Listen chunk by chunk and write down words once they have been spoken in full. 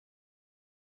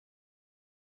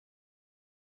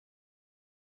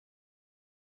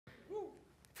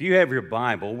If you have your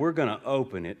Bible, we're going to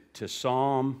open it to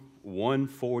Psalm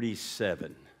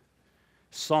 147.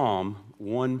 Psalm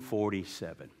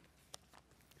 147.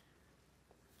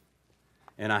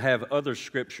 And I have other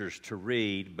scriptures to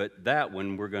read, but that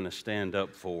one we're going to stand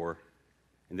up for,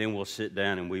 and then we'll sit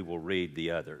down and we will read the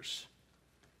others.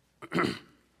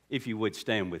 If you would,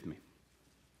 stand with me.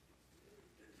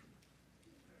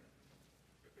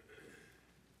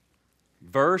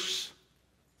 Verse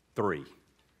 3.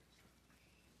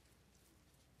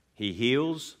 He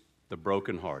heals the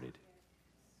brokenhearted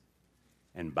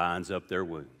and binds up their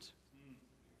wounds.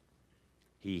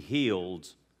 He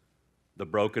heals the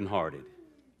brokenhearted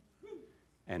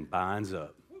and binds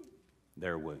up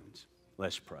their wounds.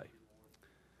 Let's pray.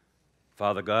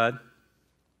 Father God,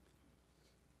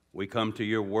 we come to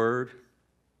your word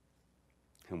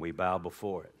and we bow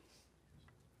before it.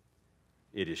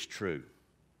 It is true.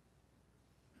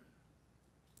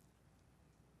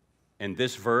 And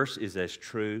this verse is as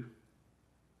true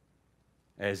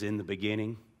as in the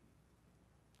beginning,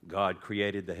 God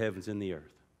created the heavens and the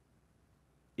earth.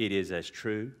 It is as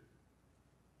true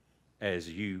as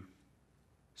you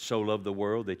so loved the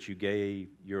world that you gave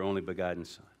your only begotten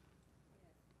Son.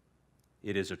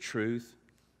 It is a truth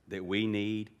that we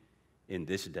need in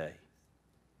this day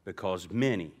because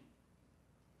many,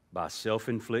 by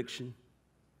self-infliction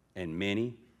and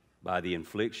many by the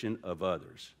infliction of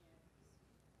others,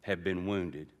 have been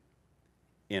wounded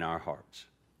in our hearts,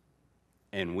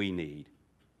 and we need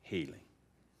healing.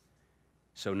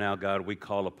 So now, God, we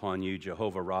call upon you,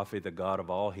 Jehovah Rapha, the God of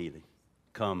all healing.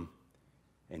 Come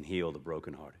and heal the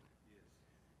brokenhearted.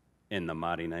 In the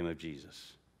mighty name of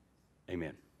Jesus,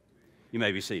 amen. You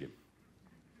may be seated.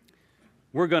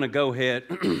 We're going to go ahead.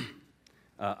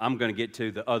 I'm going to get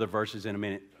to the other verses in a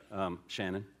minute,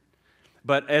 Shannon.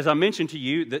 But as I mentioned to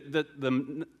you,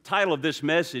 the title of this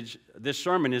message, this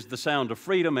sermon, is The Sound of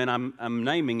Freedom, and I'm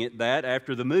naming it that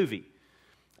after the movie.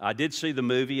 I did see the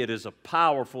movie. It is a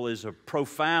powerful, is a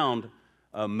profound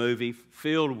movie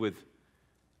filled with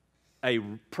a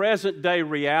present-day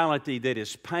reality that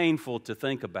is painful to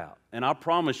think about. And I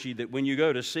promise you that when you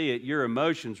go to see it, your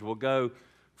emotions will go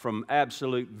from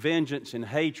absolute vengeance and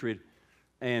hatred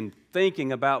and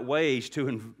thinking about ways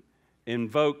to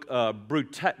invoke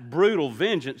brutal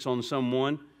vengeance on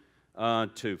someone,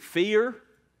 to fear,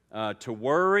 to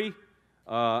worry,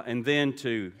 and then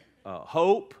to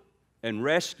hope and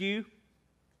rescue.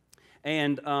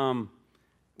 And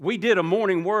we did a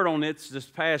morning word on it this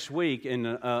past week,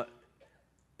 and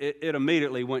it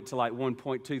immediately went to like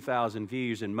 1.2 thousand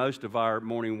views, and most of our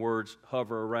morning words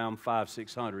hover around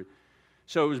 500-600.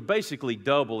 So it was basically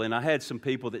double, and I had some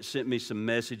people that sent me some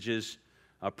messages,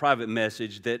 a private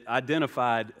message that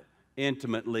identified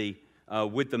intimately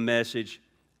with the message,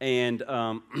 and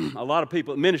a lot of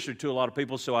people, it ministered to a lot of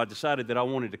people, so I decided that I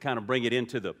wanted to kind of bring it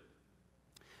into the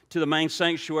main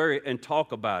sanctuary and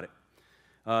talk about it.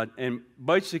 And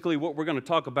basically what we're going to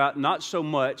talk about, not so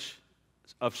much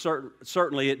of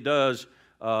certainly it does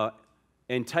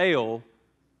entail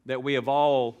that we have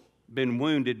all been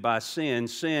wounded by sin.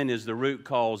 Sin is the root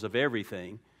cause of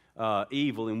everything,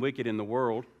 evil and wicked in the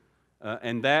world.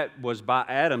 And that was by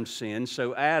Adam's sin.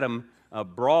 So Adam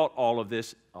brought all of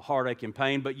this heartache and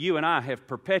pain, but you and I have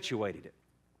perpetuated it.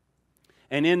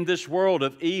 And in this world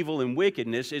of evil and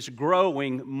wickedness, it's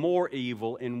growing more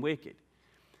evil and wicked.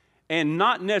 And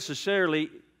not necessarily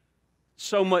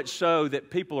so much so that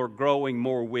people are growing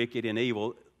more wicked and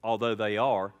evil, although they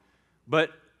are,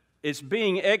 but it's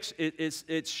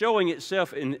it's showing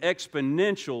itself in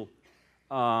exponential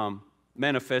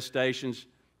manifestations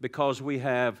because we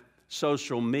have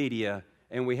social media,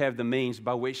 and we have the means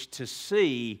by which to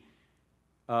see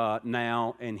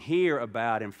now and hear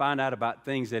about and find out about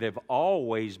things that have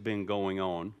always been going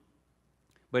on,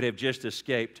 but have just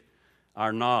escaped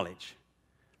our knowledge.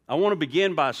 I want to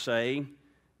begin by saying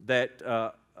that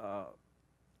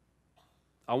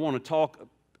I want to talk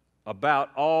about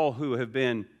all who have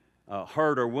been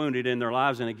hurt or wounded in their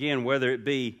lives, and again, whether it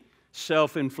be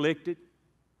self-inflicted,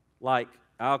 like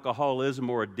alcoholism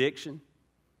or addiction,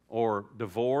 or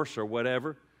divorce or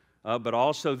whatever, but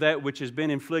also that which has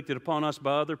been inflicted upon us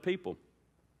by other people.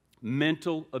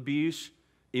 Mental abuse,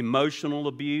 emotional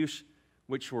abuse,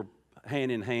 which were hand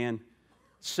in hand,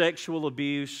 sexual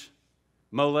abuse,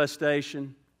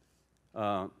 molestation,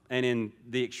 and in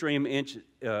the extreme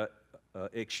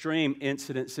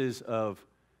incidences of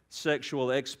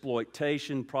sexual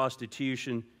exploitation,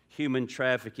 prostitution, human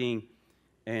trafficking,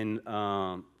 and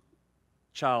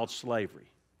child slavery.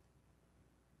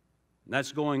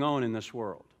 That's going on in this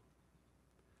world.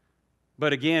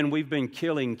 But again, we've been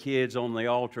killing kids on the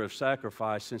altar of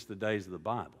sacrifice since the days of the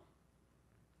Bible.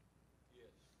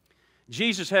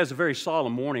 Jesus has a very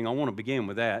solemn warning. I want to begin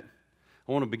with that.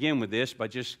 I want to begin with this by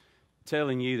just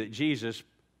telling you that Jesus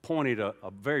pointed a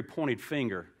very pointed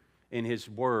finger in His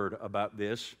word about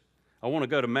this. I want to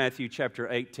go to Matthew chapter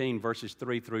 18, verses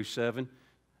 3 through 7.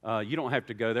 You don't have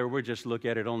to go there. We'll just look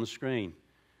at it on the screen.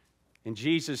 And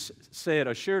Jesus said,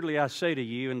 "Assuredly I say to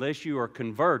you, unless you are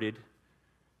converted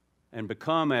and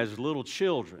become as little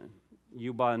children,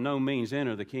 you by no means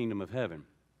enter the kingdom of heaven."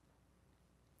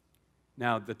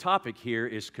 Now, the topic here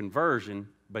is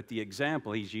conversion, but the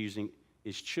example He's using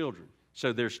is children.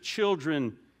 So there's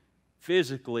children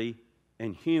physically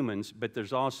and humans, but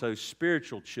there's also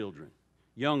spiritual children,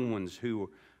 young ones who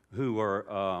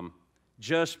are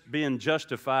just being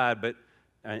justified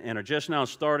and are just now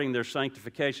starting their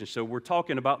sanctification. So we're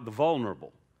talking about the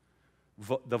vulnerable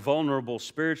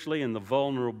spiritually and the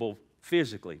vulnerable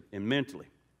physically and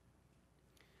mentally.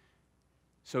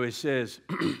 So it says,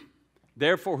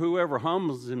 "Therefore whoever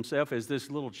humbles himself as this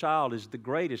little child is the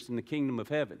greatest in the kingdom of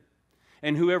heaven.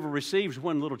 And whoever receives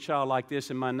one little child like this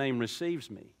in my name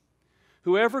receives me.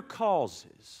 Whoever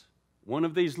causes one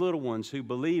of these little ones who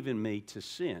believe in me to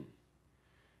sin,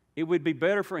 it would be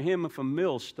better for him if a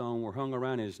millstone were hung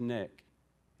around his neck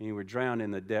and he were drowned in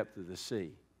the depth of the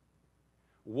sea.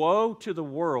 Woe to the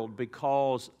world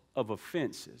because of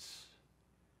offenses,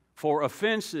 for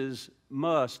offenses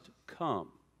must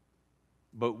come,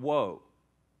 but woe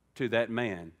to that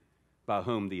man by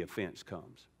whom the offense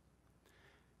comes."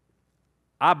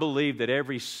 I believe that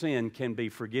every sin can be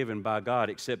forgiven by God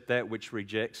except that which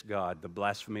rejects God, the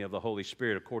blasphemy of the Holy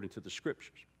Spirit according to the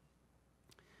Scriptures.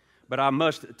 But I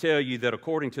must tell you that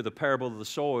according to the parable of the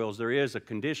soils, there is a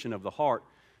condition of the heart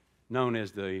known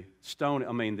as the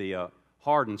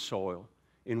hardened soil,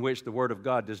 in which the Word of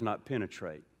God does not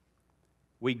penetrate.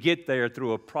 We get there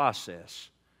through a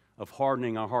process of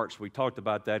hardening our hearts. We talked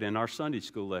about that in our Sunday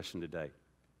school lesson today.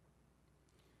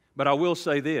 But I will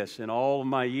say this, in all of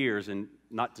my years, and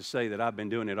not to say that I've been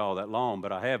doing it all that long,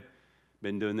 but I have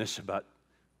been doing this about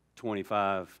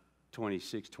 25,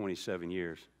 26, 27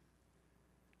 years.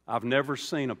 I've never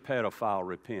seen a pedophile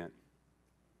repent.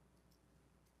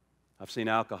 I've seen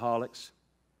alcoholics.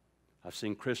 I've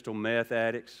seen crystal meth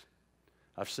addicts.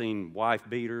 I've seen wife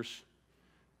beaters.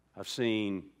 I've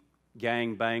seen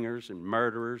gang bangers and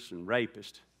murderers and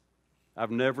rapists.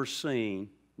 I've never seen,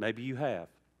 maybe you have,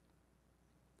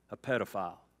 a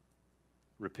pedophile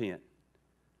repent.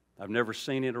 I've never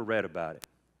seen it or read about it.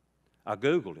 I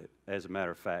Googled it, as a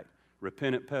matter of fact,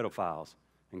 repentant pedophiles,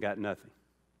 and got nothing.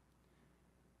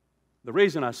 The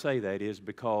reason I say that is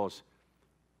because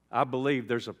I believe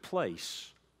there's a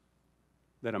place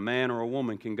that a man or a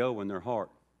woman can go in their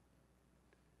heart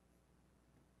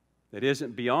that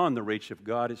isn't beyond the reach of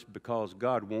God. It's because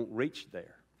God won't reach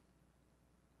there.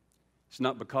 It's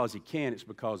not because He can, it's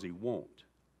because He won't.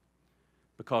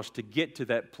 Because to get to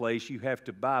that place, you have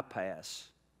to bypass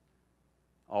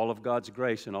all of God's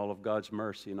grace and all of God's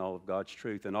mercy and all of God's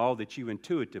truth and all that you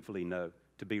intuitively know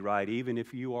to be right, even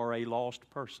if you are a lost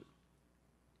person.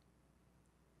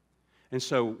 And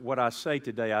so what I say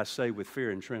today, I say with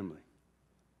fear and trembling.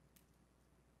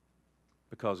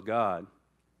 Because God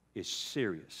is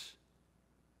serious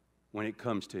when it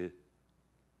comes to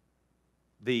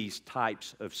these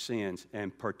types of sins,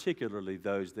 and particularly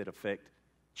those that affect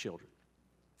children.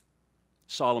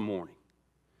 Solemn warning.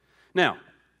 Now,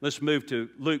 let's move to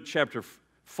Luke chapter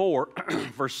 4,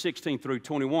 verse 16 through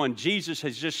 21. Jesus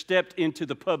has just stepped into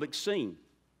the public scene.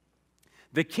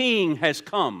 The King has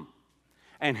come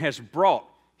and has brought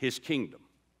His kingdom.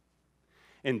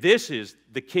 And this is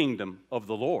the kingdom of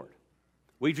the Lord.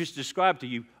 We just described to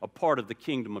you a part of the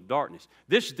kingdom of darkness.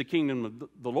 This is the kingdom of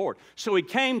the Lord. So He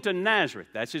came to Nazareth,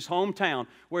 that's His hometown,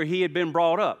 where He had been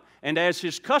brought up. And as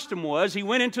His custom was, He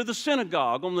went into the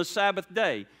synagogue on the Sabbath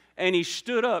day, and He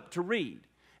stood up to read.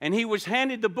 And He was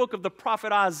handed the book of the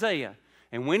prophet Isaiah.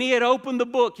 And when He had opened the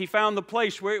book, He found the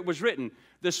place where it was written,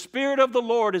 "The Spirit of the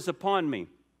Lord is upon me,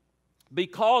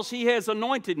 because He has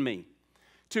anointed me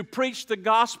to preach the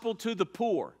gospel to the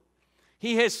poor.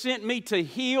 He has sent me to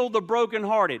heal the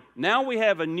brokenhearted." Now we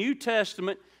have a New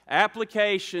Testament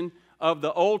application of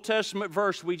the Old Testament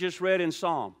verse we just read in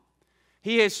Psalm.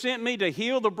 He has sent me to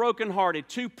heal the brokenhearted,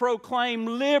 to proclaim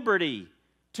liberty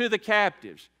to the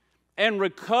captives, and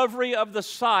recovery of the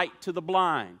sight to the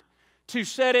blind, to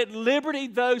set at liberty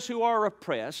those who are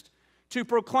oppressed, to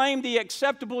proclaim the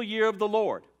acceptable year of the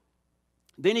Lord.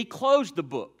 Then He closed the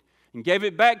book and gave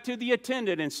it back to the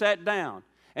attendant and sat down.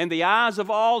 And the eyes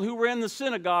of all who were in the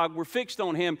synagogue were fixed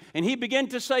on Him. And He began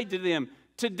to say to them,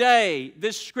 "Today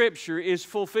this scripture is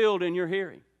fulfilled in your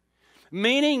hearing."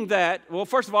 Meaning that, well,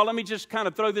 first of all, let me just kind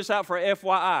of throw this out for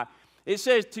FYI. It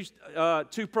says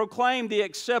to proclaim the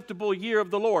acceptable year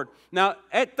of the Lord. Now,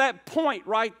 at that point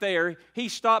right there, he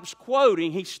stops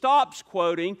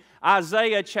quoting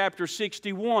Isaiah chapter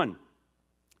 61.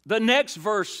 The next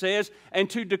verse says, and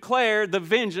to declare the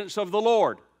vengeance of the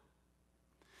Lord.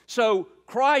 So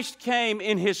Christ came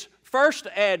in His first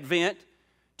advent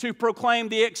to proclaim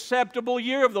the acceptable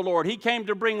year of the Lord. He came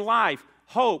to bring life,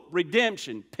 hope,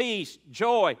 redemption, peace,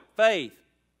 joy, faith.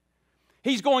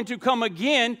 He's going to come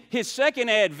again. His second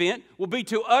advent will be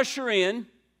to usher in,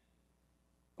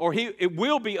 or it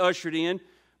will be ushered in,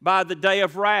 by the day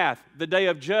of wrath, the day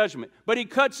of judgment. But He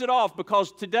cuts it off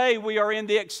because today we are in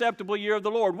the acceptable year of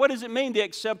the Lord. What does it mean, the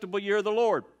acceptable year of the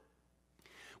Lord?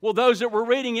 Well, those that were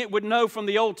reading it would know from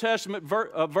the Old Testament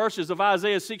verses of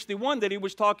Isaiah 61 that he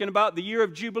was talking about the year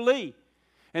of Jubilee.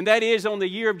 And that is, on the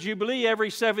year of Jubilee,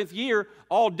 every seventh year,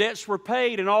 all debts were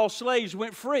paid and all slaves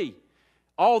went free.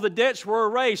 All the debts were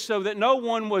erased so that no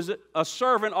one was a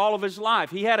servant all of his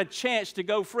life. He had a chance to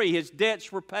go free. His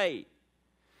debts were paid.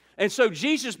 And so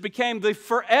Jesus became the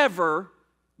forever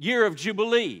year of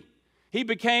Jubilee. He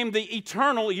became the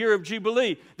eternal year of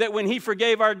Jubilee, that when He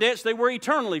forgave our debts, they were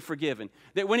eternally forgiven.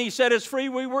 That when He set us free,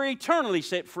 we were eternally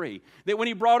set free. That when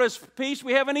He brought us peace,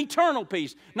 we have an eternal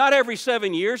peace. Not every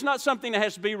 7 years, not something that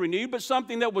has to be renewed, but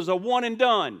something that was a one and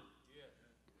done.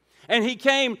 And He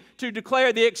came to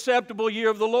declare the acceptable year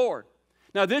of the Lord.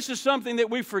 Now, this is something that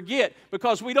we forget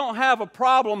because we don't have a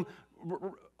problem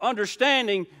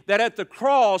understanding that at the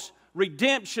cross,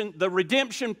 the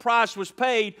redemption price was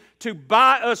paid to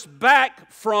buy us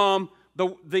back from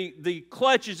the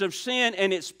clutches of sin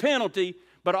and its penalty,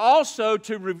 but also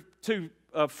to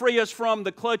free us from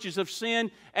the clutches of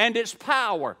sin and its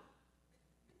power.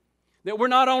 That we're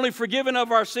not only forgiven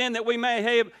of our sin, that we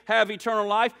may have eternal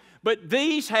life, but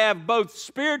these have both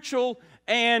spiritual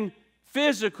and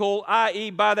physical, i.e.,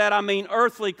 by that I mean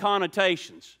earthly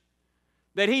connotations.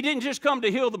 That He didn't just come to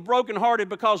heal the brokenhearted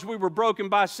because we were broken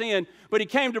by sin, but He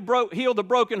came to heal the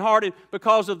brokenhearted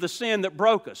because of the sin that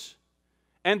broke us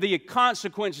and the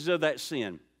consequences of that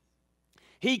sin.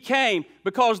 He came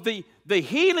because the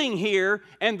healing here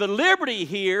and the liberty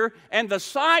here and the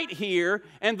sight here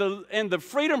and the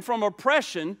freedom from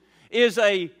oppression is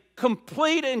a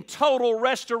complete and total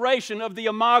restoration of the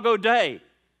Imago Dei,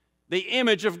 the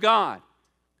image of God.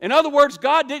 In other words,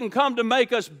 God didn't come to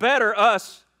make us better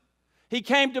us. He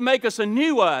came to make us a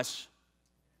new us.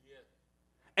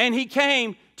 And He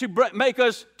came to make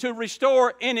us, to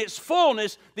restore in its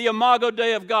fullness the Imago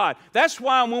Dei of God. That's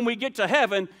why when we get to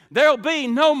heaven, there'll be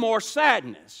no more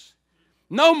sadness,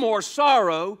 no more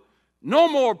sorrow, no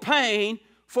more pain,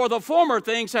 for the former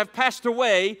things have passed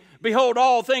away. Behold,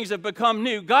 all things have become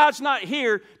new. God's not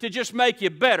here to just make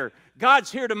you better.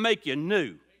 God's here to make you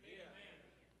new.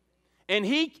 And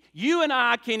you and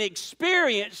I can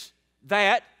experience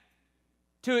that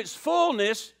to its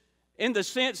fullness in the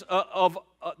sense of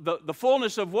the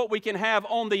fullness of what we can have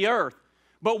on the earth.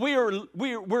 But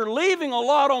we're leaving a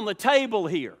lot on the table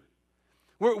here.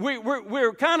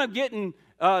 We're kind of getting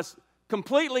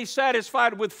completely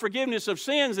satisfied with forgiveness of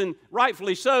sins, and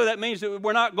rightfully so. That means that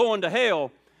we're not going to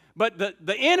hell. But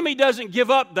the enemy doesn't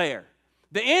give up there.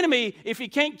 The enemy, if he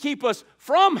can't keep us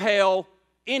from hell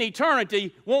in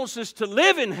eternity, wants us to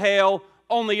live in hell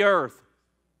on the earth.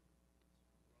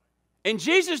 And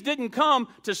Jesus didn't come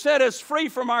to set us free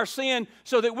from our sin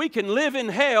so that we can live in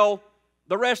hell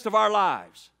the rest of our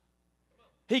lives.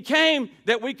 He came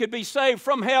that we could be saved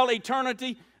from hell in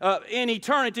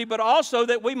eternity, but also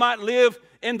that we might live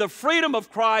in the freedom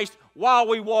of Christ while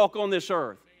we walk on this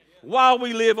earth, while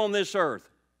we live on this earth.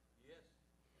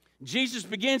 Jesus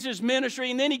begins His ministry,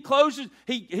 and then He closes,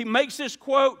 he makes this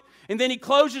quote, and then He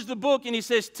closes the book and He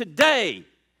says, today,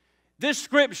 this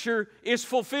scripture is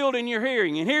fulfilled in your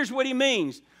hearing. And here's what He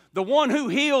means. The one who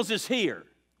heals is here.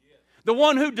 The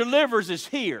one who delivers is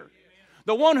here.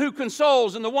 The one who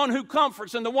consoles and the one who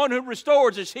comforts and the one who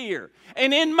restores is here.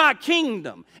 And in my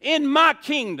kingdom,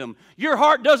 your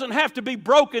heart doesn't have to be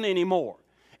broken anymore.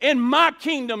 In my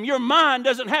kingdom, your mind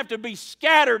doesn't have to be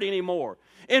scattered anymore.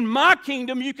 In my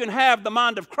kingdom, you can have the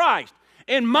mind of Christ.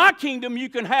 In my kingdom, you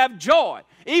can have joy.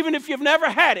 Even if you've never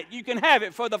had it, you can have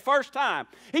it for the first time.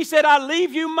 He said, I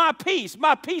leave you my peace.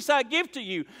 My peace I give to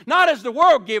you. Not as the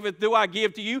world giveth do I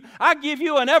give to you. I give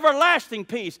you an everlasting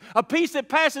peace, a peace that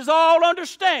passes all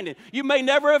understanding. You may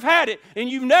never have had it, and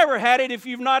you've never had it if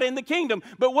you've not in the kingdom.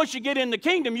 But once you get in the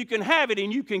kingdom, you can have it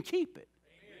and you can keep it.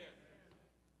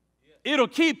 It'll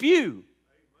keep you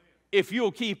if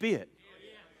you'll keep it.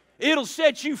 It'll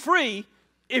set you free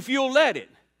if you'll let it.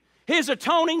 His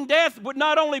atoning death would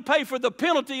not only pay for the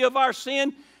penalty of our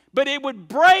sin, but it would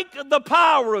break the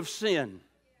power of sin.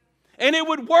 And it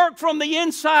would work from the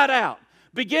inside out,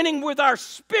 beginning with our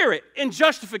spirit in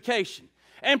justification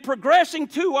and progressing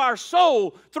to our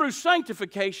soul through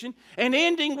sanctification and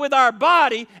ending with our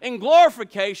body in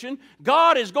glorification.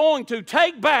 God is going to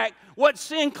take back what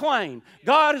sin claimed.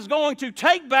 God is going to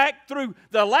take back through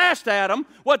the last Adam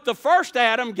what the first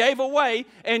Adam gave away.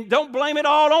 And don't blame it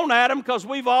all on Adam, because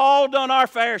we've all done our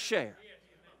fair share.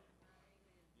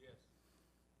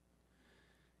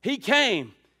 He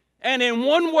came, and in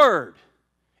one word,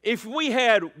 if we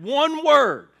had one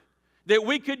word that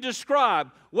we could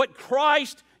describe what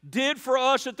Christ did for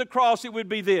us at the cross, it would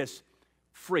be this: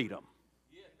 freedom.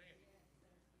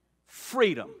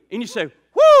 Freedom. And you say,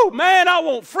 whoo, man, I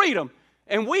want freedom.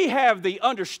 And we have the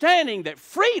understanding that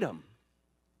freedom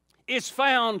is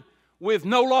found with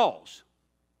no laws.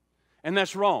 And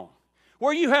that's wrong.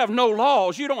 Where you have no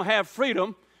laws, you don't have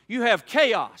freedom. You have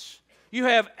chaos. You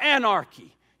have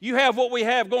anarchy. You have what we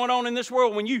have going on in this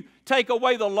world. When you take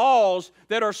away the laws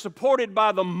that are supported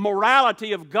by the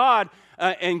morality of God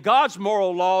and God's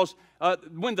moral laws,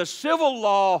 when the civil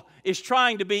law is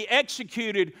trying to be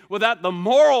executed without the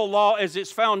moral law as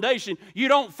its foundation, you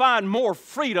don't find more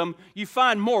freedom, you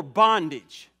find more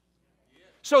bondage.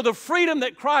 So the freedom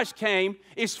that Christ came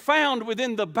is found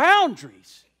within the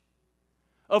boundaries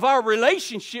of our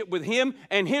relationship with Him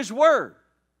and His Word.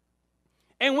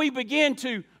 And we begin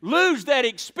to lose that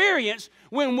experience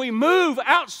when we move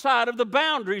outside of the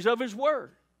boundaries of His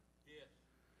Word.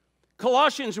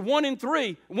 Colossians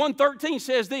 1:13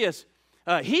 says this: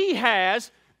 He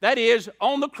has, that is,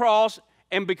 on the cross,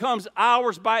 and becomes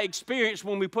ours by experience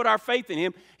when we put our faith in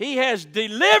Him, He has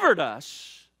delivered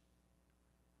us.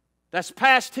 That's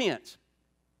past tense.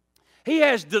 He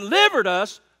has delivered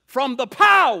us from the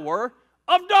power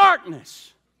of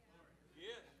darkness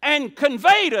and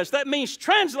conveyed us, that means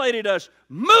translated us,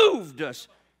 moved us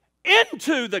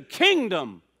into the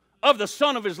kingdom of the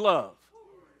Son of His love.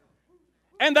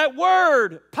 And that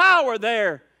word power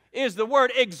there is the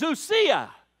word exousia.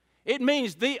 It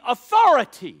means the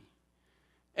authority.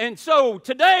 And so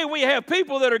today we have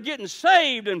people that are getting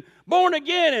saved and born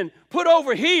again and put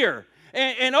over here.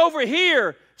 And over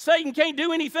here, Satan can't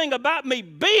do anything about me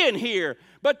being here.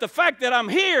 But the fact that I'm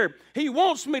here, he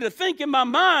wants me to think in my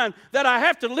mind that I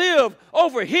have to live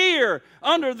over here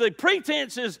under the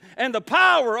pretenses and the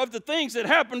power of the things that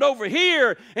happened over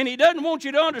here. And he doesn't want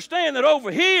you to understand that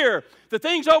over here, the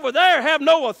things over there have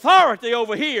no authority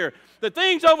over here. The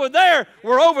things over there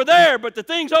were over there, but the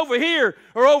things over here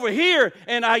are over here.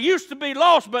 And I used to be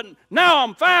lost, but now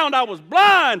I'm found. I was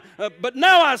blind, but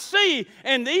now I see.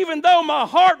 And even though my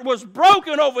heart was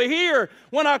broken over here,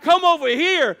 when I come over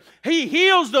here, He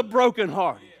heals the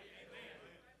brokenhearted.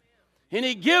 And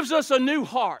He gives us a new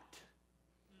heart.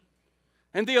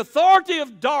 And the authority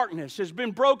of darkness has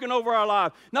been broken over our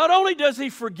life. Not only does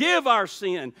He forgive our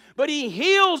sin, but He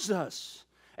heals us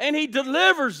and He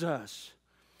delivers us.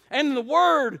 And the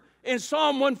word in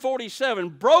Psalm 147,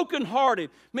 brokenhearted,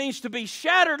 means to be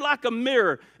shattered like a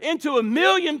mirror into a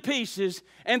million pieces.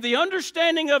 And the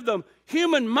understanding of the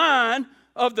human mind,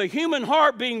 of the human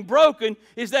heart being broken,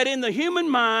 is that in the human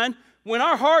mind, when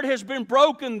our heart has been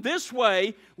broken this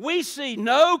way, we see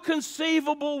no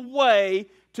conceivable way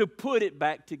to put it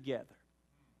back together.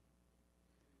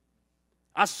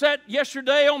 I sat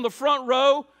yesterday on the front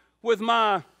row with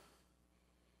my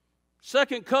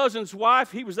second cousin's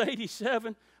wife. He was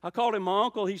 87. I called him my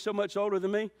uncle. He's so much older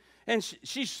than me. And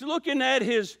she's looking at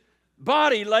his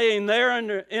body laying there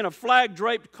in a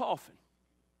flag-draped coffin.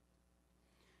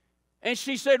 And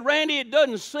she said, "Randy, it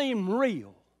doesn't seem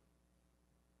real."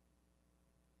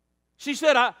 She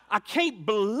said, I can't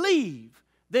believe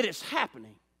that it's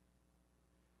happening.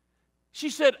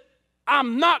 She said,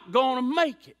 "I'm not going to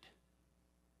make it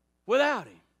without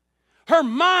him." Her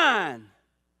mind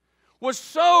was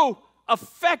so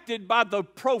affected by the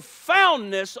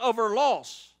profoundness of her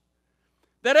loss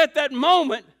that at that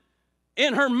moment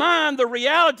in her mind the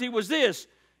reality was this: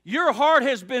 your heart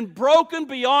has been broken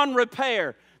beyond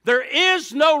repair. There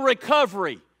is no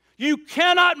recovery. You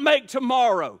cannot make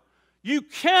tomorrow. You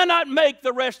cannot make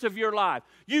the rest of your life.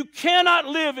 You cannot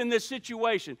live in this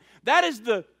situation. That is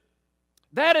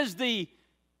the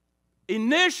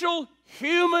initial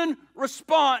human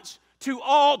response to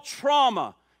all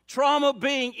trauma. Trauma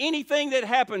being anything that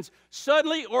happens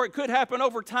suddenly, or it could happen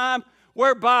over time,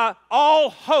 whereby all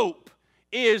hope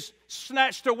is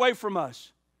snatched away from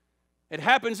us. It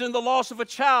happens in the loss of a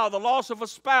child, the loss of a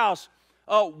spouse,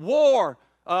 war,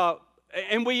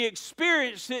 and we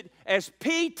experience it as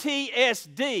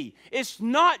PTSD. It's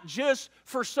not just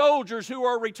for soldiers who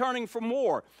are returning from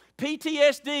war.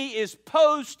 PTSD is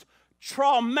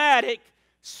post-traumatic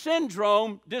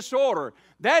syndrome disorder.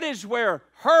 That is where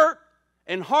hurt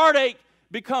and heartache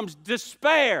becomes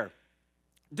despair,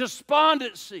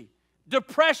 despondency,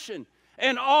 depression,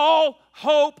 and all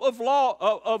hope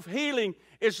of healing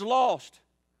is lost.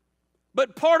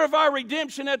 But part of our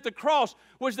redemption at the cross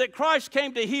was that Christ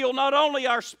came to heal not only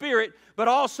our spirit, but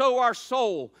also our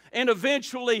soul, and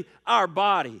eventually our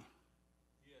body.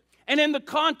 And in the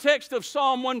context of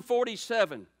Psalm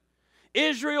 147,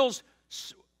 Israel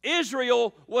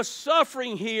was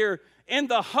suffering here in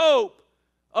hope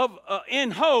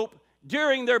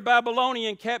during their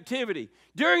Babylonian captivity.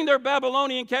 During their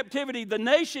Babylonian captivity, the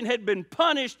nation had been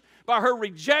punished by her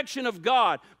rejection of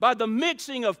God, by the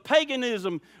mixing of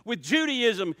paganism with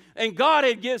Judaism, and God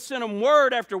had sent them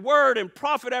word after word and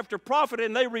prophet after prophet,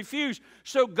 and they refused.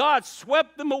 So God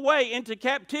swept them away into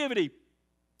captivity.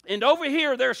 And over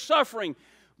here they're suffering,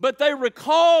 but they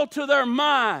recall to their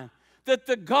mind that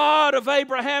the God of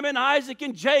Abraham and Isaac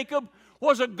and Jacob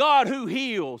was a God who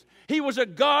heals. He was a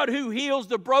God who heals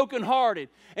the brokenhearted.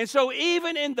 And so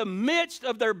even in the midst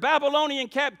of their Babylonian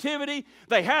captivity,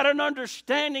 they had an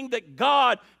understanding that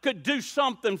God could do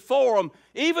something for them,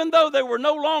 even though they were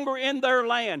no longer in their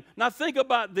land. Now think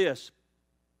about this.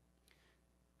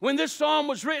 When this psalm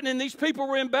was written and these people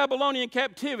were in Babylonian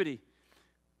captivity,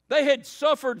 they had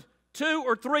suffered 2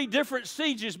 or 3 different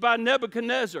sieges by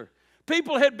Nebuchadnezzar.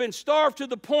 People had been starved to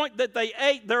the point that they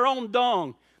ate their own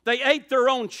dung. They ate their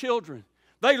own children.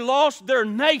 They lost their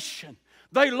nation.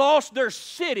 They lost their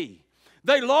city.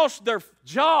 They lost their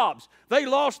jobs. They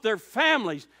lost their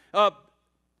families.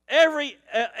 Every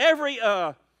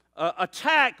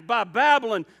attack by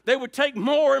Babylon, they would take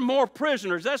more and more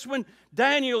prisoners. That's when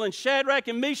Daniel and Shadrach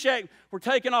and Meshach were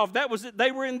taken off.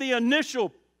 They were in the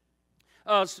initial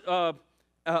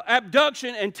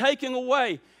abduction and taking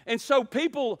away. And so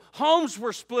homes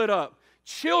were split up.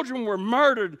 Children were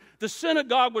murdered. The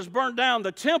synagogue was burned down.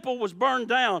 The temple was burned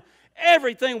down.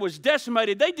 Everything was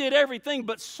decimated. They did everything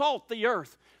but salt the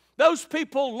earth. Those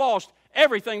people lost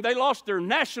everything. They lost their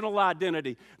national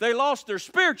identity. They lost their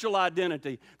spiritual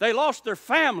identity. They lost their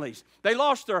families. They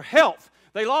lost their health.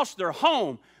 They lost their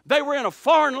home. They were in a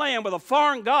foreign land with a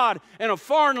foreign God and a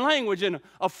foreign language and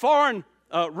a foreign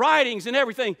writings and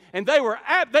everything. And they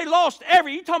lost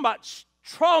you're talking about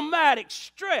traumatic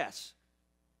stress.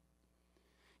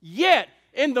 Yet,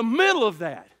 in the middle of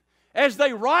that, as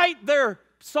they write their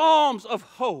psalms of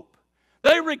hope,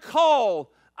 they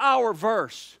recall our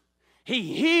verse.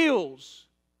 He heals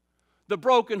the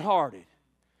brokenhearted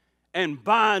and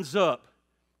binds up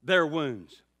their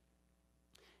wounds.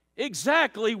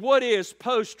 Exactly what is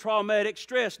post-traumatic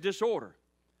stress disorder?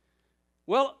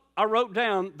 Well, I wrote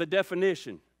down the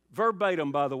definition,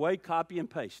 verbatim, by the way, copy and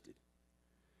pasted.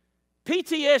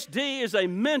 PTSD is a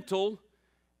mental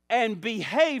and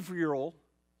behavioral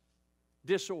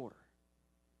disorder.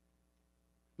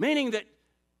 Meaning that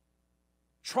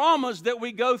traumas that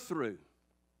we go through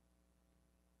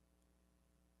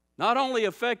not only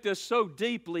affect us so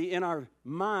deeply in our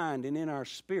mind and in our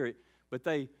spirit, but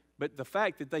the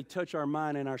fact that they touch our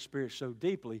mind and our spirit so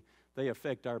deeply, they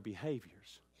affect our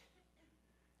behaviors.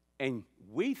 And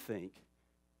we think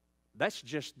that's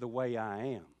just the way I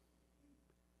am.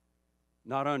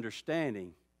 Not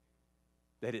understanding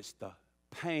that it's the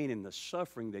pain and the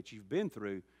suffering that you've been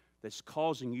through that's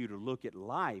causing you to look at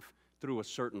life through a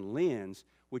certain lens,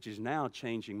 which is now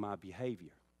changing my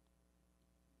behavior.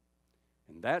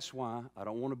 And that's why I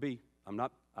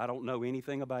don't know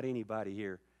anything about anybody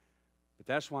here, but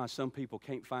that's why some people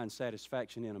can't find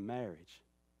satisfaction in a marriage.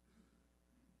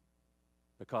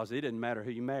 Because it doesn't matter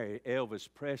who you marry, Elvis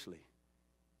Presley.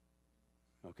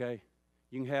 Okay?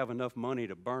 You can have enough money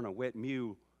to burn a wet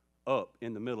mule up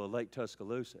in the middle of Lake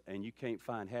Tuscaloosa and you can't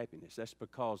find happiness. That's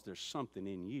because there's something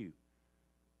in you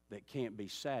that can't be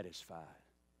satisfied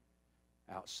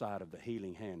outside of the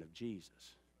healing hand of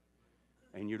Jesus.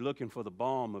 And you're looking for the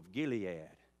balm of Gilead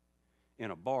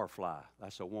in a barfly.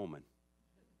 That's a woman.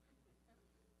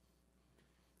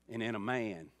 And in a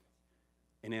man.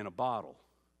 And in a bottle.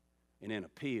 And in a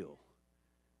pill.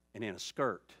 And in a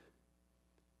skirt.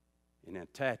 And in a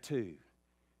tattoo.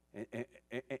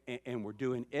 And we're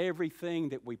doing everything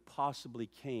that we possibly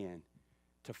can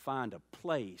to find a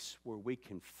place where we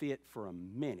can fit for a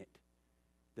minute,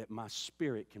 that my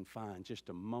spirit can find just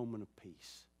a moment of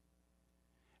peace.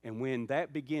 And when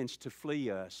that begins to flee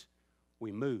us,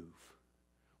 we move.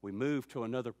 We move to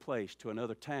another place, to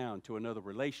another town, to another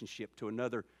relationship, to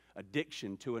another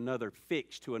addiction, to another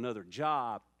fix, to another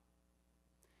job,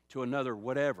 to another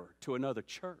whatever, to another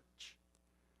church,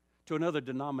 to another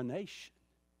denomination,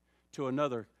 to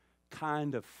another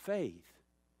kind of faith,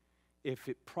 if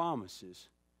it promises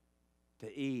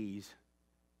to ease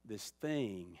this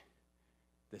thing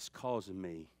that's causing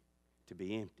me to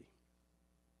be empty.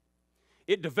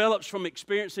 It develops from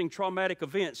experiencing traumatic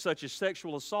events such as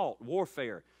sexual assault,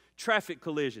 warfare, traffic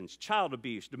collisions, child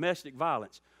abuse, domestic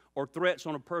violence, or threats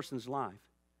on a person's life.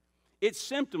 Its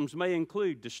symptoms may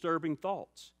include disturbing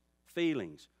thoughts,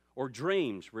 feelings, or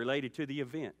dreams related to the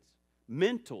events,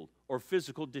 mental or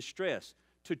physical distress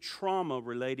to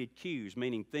trauma-related cues,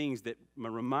 meaning things that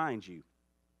remind you,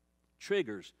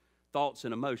 triggers, thoughts,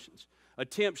 and emotions.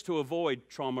 Attempts to avoid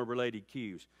trauma-related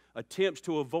cues. Attempts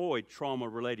to avoid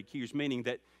trauma-related cues, meaning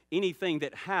that anything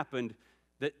that happened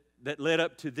that led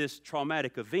up to this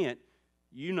traumatic event,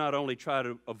 you not only try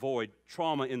to avoid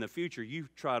trauma in the future, you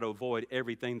try to avoid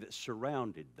everything that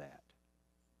surrounded that.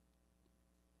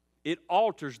 It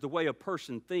alters the way a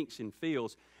person thinks and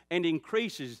feels and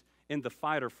increases in the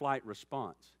fight or flight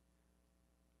response.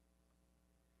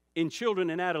 In children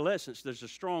and adolescents, there's a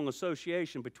strong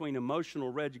association between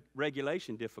emotional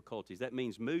regulation difficulties, that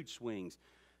means mood swings,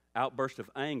 outbursts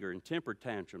of anger and temper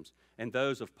tantrums, and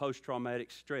those of post-traumatic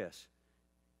stress,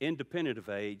 independent of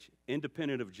age,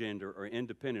 independent of gender, or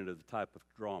independent of the type of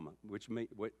trauma,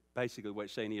 basically what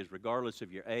it's saying is regardless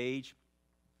of your age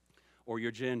or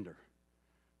your gender,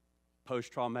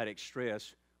 post-traumatic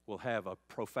stress will have a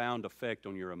profound effect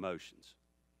on your emotions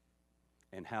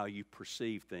and how you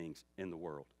perceive things in the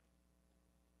world.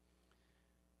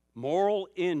 Moral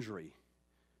injury,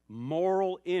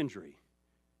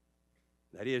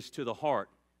 that is to the heart,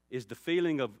 is the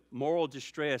feeling of moral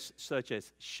distress such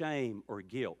as shame or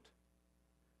guilt.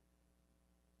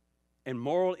 And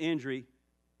moral injury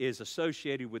is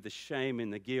associated with the shame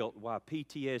and the guilt, while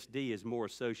PTSD is more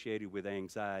associated with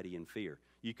anxiety and fear.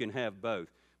 You can have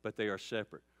both, but they are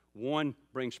separate. One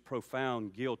brings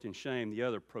profound guilt and shame, the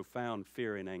other profound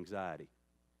fear and anxiety.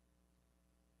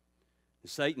 And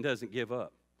Satan doesn't give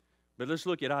up. But let's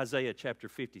look at Isaiah chapter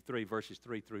 53, verses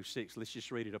 3 through 6. Let's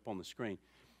just read it up on the screen.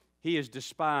 He is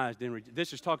despised, and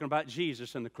this is talking about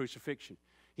Jesus and the crucifixion.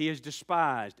 He is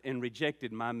despised and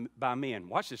rejected by men.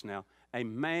 Watch this now. A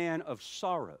man of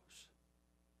sorrows,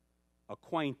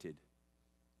 acquainted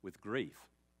with grief.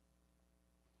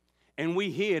 And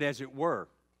we hid, as it were,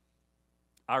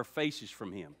 our faces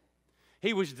from him.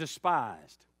 He was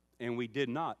despised, and we did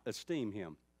not esteem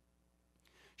him.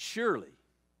 Surely,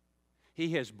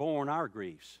 he has borne our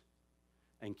griefs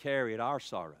and carried our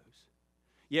sorrows.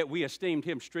 Yet we esteemed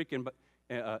him stricken,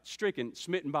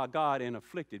 smitten by God, and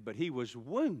afflicted. But he was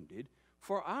wounded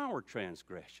for our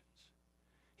transgressions.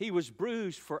 He was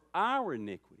bruised for our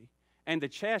iniquity, and the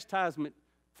chastisement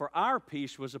for our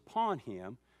peace was upon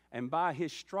him, and by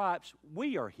his stripes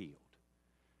we are healed.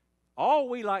 All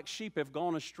we like sheep have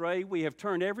gone astray. We have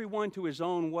turned everyone to his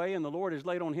own way, and the Lord has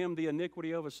laid on him the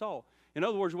iniquity of us all. In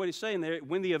other words, what he's saying there,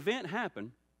 when the event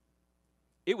happened,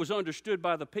 it was understood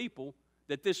by the people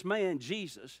that this man,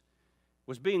 Jesus,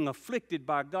 was being afflicted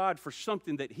by God for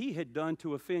something that he had done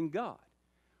to offend God,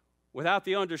 without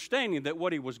the understanding that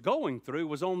what he was going through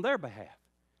was on their behalf.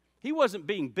 He wasn't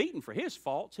being beaten for his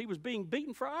faults. He was being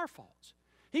beaten for our faults.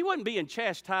 He wasn't being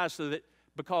chastised so that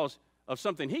because of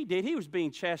something he did. He was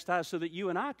being chastised so that you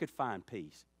and I could find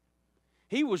peace.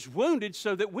 He was wounded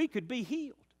so that we could be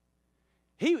healed.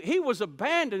 He was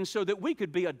abandoned so that we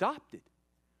could be adopted.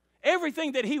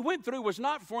 Everything that he went through was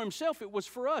not for himself, it was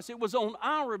for us. It was on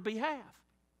our behalf.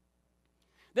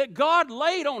 That God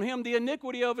laid on him the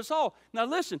iniquity of us all. Now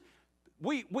listen,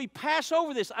 we pass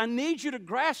over this. I need you to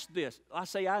grasp this. I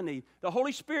say I need. The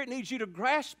Holy Spirit needs you to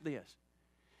grasp this.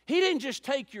 He didn't just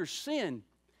take your sin.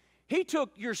 He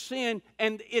took your sin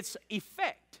and its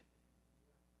effect.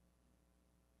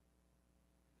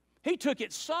 He took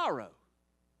its sorrow.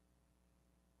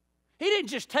 He didn't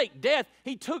just take death,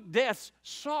 he took death's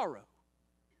sorrow.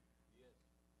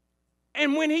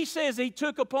 And when he says he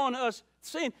took upon us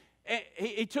sin,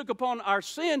 he took upon our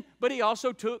sin, but he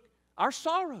also took our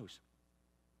sorrows.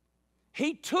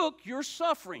 He took your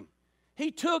suffering. He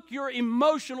took your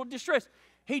emotional distress.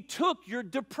 He took your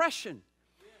depression.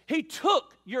 He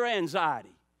took your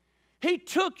anxiety. He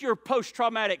took your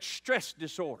post-traumatic stress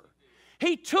disorder.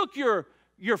 He took your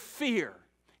fear.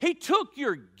 He took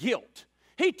your guilt.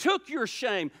 He took your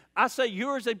shame. I say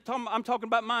yours, I'm talking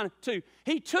about mine too.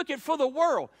 He took it for the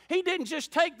world. He didn't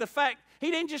just take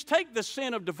the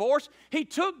sin of divorce. He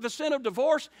took the sin of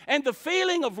divorce and the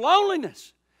feeling of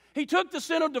loneliness. He took the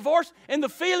sin of divorce and the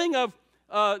feeling of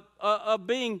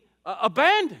being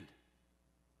abandoned.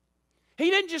 He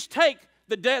didn't just take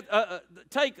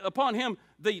upon him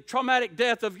the traumatic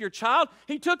death of your child.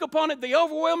 He took upon it the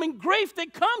overwhelming grief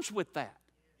that comes with that.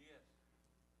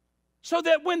 So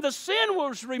that when the sin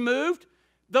was removed,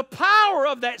 the power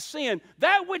of that sin,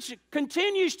 that which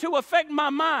continues to affect my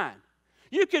mind.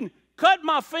 You can cut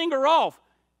my finger off,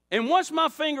 and once my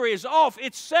finger is off,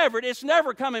 it's severed. It's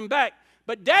never coming back.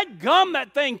 But dadgum,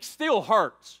 that thing still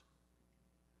hurts.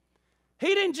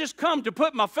 He didn't just come to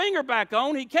put my finger back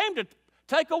on. He came to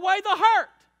take away the hurt.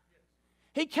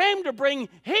 He came to bring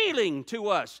healing to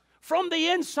us from the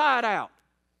inside out.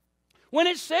 When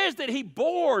it says that He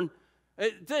bore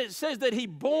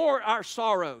our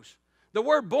sorrows. The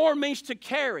word borne means to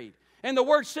carry. And the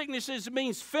word sicknesses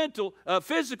means physical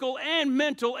and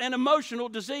mental and emotional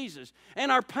diseases.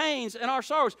 And our pains and our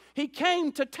sorrows. He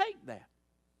came to take that.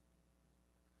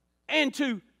 And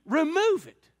to remove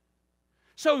it.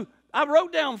 So I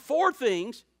wrote down 4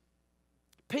 things.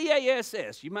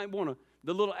 PASS. You might want to,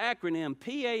 the little acronym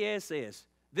PASS.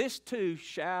 This too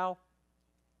shall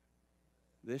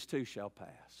pass.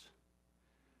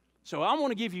 So I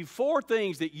want to give you 4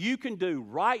 things that you can do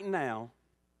right now.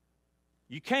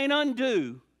 You can't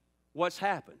undo what's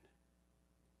happened.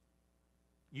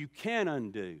 You can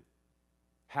undo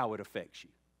how it affects you.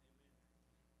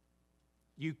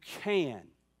 You can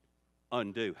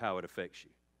undo how it affects you.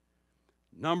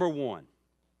 Number 1,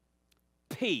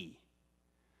 P,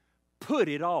 put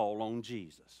it all on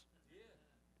Jesus.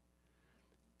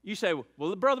 You say,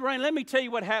 well, Brother Rain, let me tell you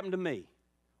what happened to me.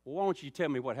 Well, why don't you tell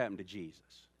me what happened to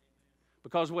Jesus?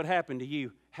 Because what happened to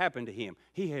you happened to Him.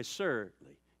 He has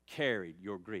certainly carried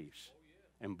your griefs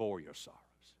and bore your sorrows.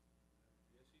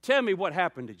 Tell me what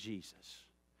happened to Jesus.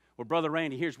 Well, Brother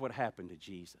Randy, here's what happened to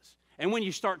Jesus. And when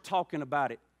you start talking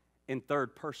about it in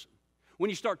third person, when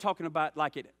you start talking about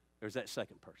like it, there's that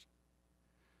second person.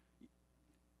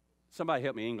 Somebody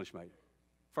help me, English major.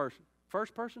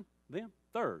 First person, then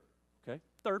third. Okay,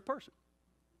 third person.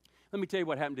 Let me tell you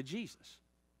what happened to Jesus.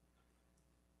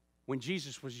 When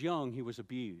Jesus was young, He was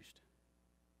abused.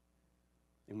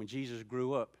 And when Jesus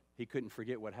grew up, He couldn't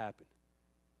forget what happened.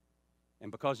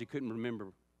 And because He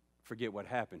couldn't forget what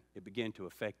happened, it began to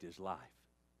affect His life.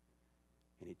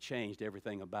 And it changed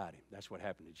everything about Him. That's what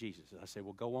happened to Jesus. I said,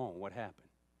 well, go on. What happened?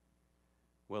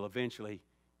 Well, eventually,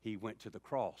 He went to the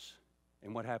cross.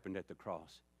 And what happened at the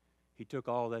cross? He took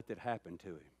all that happened to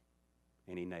Him,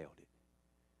 and He nailed it.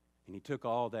 And He took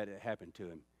all that happened to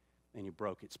Him, and He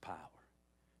broke its power.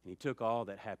 And He took all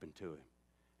that happened to Him,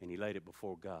 and He laid it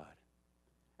before God,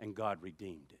 and God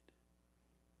redeemed it.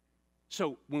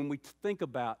 So when we think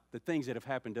about the things that have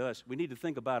happened to us, we need to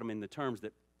think about them in the terms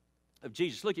of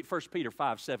Jesus. Look at 1 Peter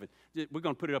 5:7. We're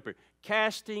going to put it up here.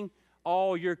 Casting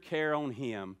all your care on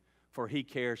Him, for He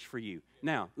cares for you.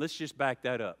 Now, let's just back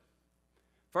that up.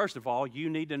 First of all, you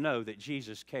need to know that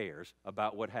Jesus cares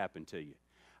about what happened to you.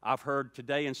 I've heard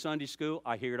today in Sunday school,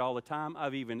 I hear it all the time.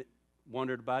 I've even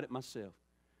wondered about it myself.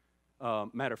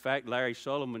 Matter of fact, Larry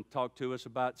Sullivan talked to us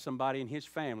about somebody in his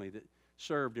family that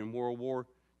served in World War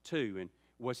II and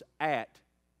was at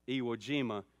Iwo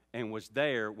Jima and was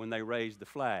there when they raised the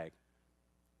flag.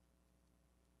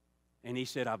 And he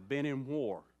said, I've been in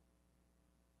war,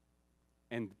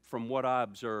 and from what I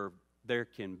observed, there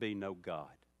can be no God.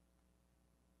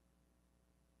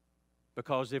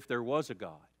 Because if there was a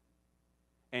God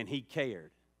and He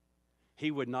cared, He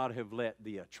would not have let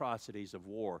the atrocities of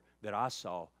war that I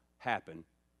saw happen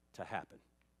to happen.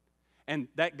 And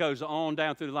that goes on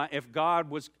down through the line. If God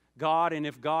was God and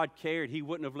if God cared, He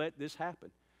wouldn't have let this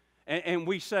happen. And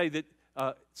we say that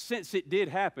since it did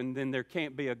happen, then there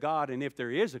can't be a God. And if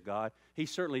there is a God, He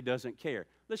certainly doesn't care.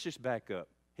 Let's just back up.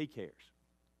 He cares.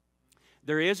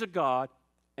 There is a God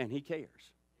and He cares.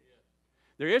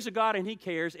 There is a God and He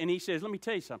cares, and He says, let me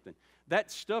tell you something. That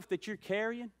stuff that you're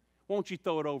carrying, won't you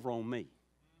throw it over on me?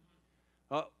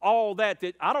 All that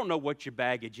I don't know what your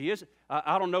baggage is.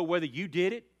 I don't know whether you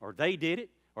did it or they did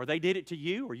it to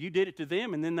you, or you did it to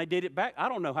them and then they did it back. I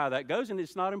don't know how that goes, and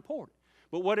it's not important.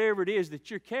 But whatever it is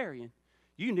that you're carrying,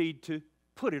 you need to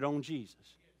put it on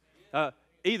Jesus.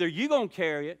 Either you're going to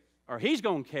carry it or He's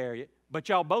going to carry it, but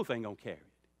y'all both ain't going to carry it.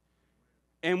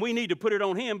 And we need to put it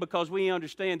on Him because we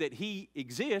understand that He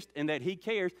exists and that He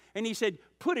cares. And He said,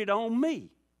 put it on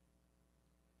me.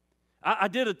 I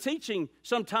did a teaching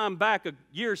some time back, a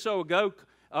year or so ago,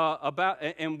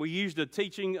 and we used a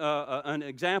teaching, an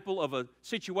example of a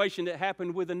situation that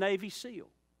happened with a Navy SEAL.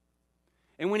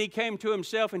 And when he came to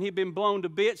himself and he'd been blown to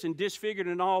bits and disfigured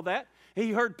and all that,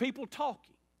 he heard people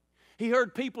talking. He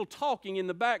heard people talking in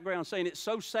the background saying, it's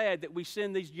so sad that we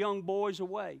send these young boys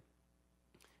away.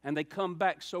 And they come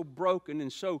back so broken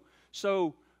and so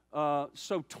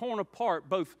torn apart,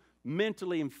 both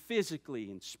mentally and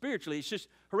physically and spiritually. It's just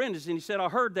horrendous. And he said, I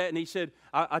heard that, and he said,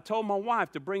 I told my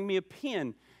wife to bring me a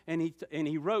pen, and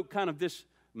he wrote kind of this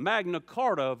Magna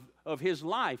Carta of his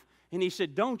life. And he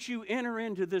said, don't you enter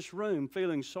into this room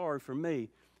feeling sorry for me.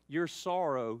 Your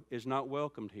sorrow is not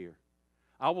welcomed here.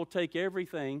 I will take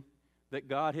everything that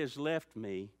God has left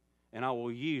me and I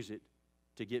will use it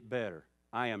to get better.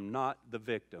 I am not the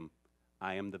victim.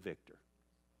 I am the victor.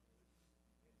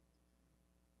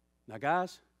 Now,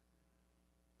 guys,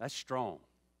 that's strong.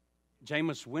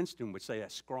 Jameis Winston would say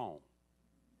that's strong.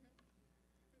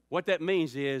 What that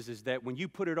means is that when you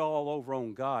put it all over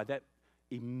on God, that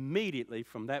immediately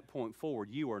from that point forward,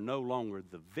 you are no longer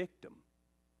the victim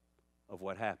of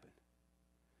what happened.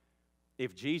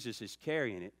 If Jesus is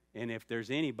carrying it, and if there's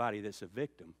anybody that's a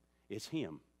victim, it's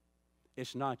Him.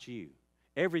 It's not you.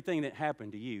 Everything that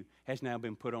happened to you has now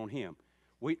been put on Him.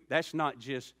 That's not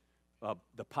just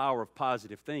the power of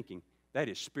positive thinking. That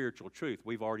is spiritual truth.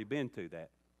 We've already been through that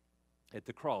at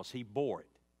the cross. He bore it.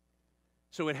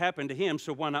 So it happened to Him,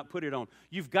 so why not put it on?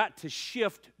 You've got to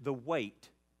shift the weight.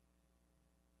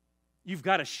 You've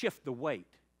got to shift the weight.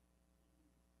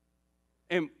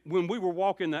 And when we were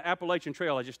walking the Appalachian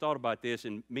Trail, I just thought about this,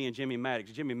 and me and Jimmy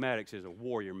Maddox is a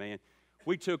warrior, man.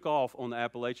 We took off on the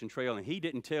Appalachian Trail, and he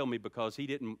didn't tell me because he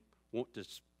didn't want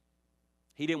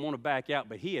to back out,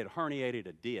 but he had herniated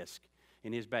a disc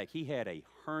in his back. He had a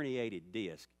herniated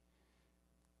disc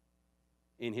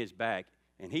in his back,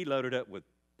 and he loaded up with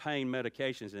pain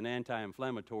medications and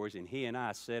anti-inflammatories, and he and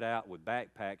I set out with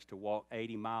backpacks to walk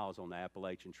 80 miles on the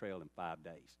Appalachian Trail in 5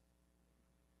 days.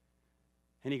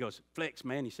 And he goes, Flex,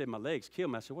 man, he said, my legs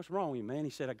killed me. I said, what's wrong with you, man? He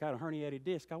said, I got a herniated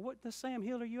disc. What the Sam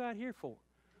Hill are you out here for?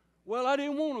 Well, I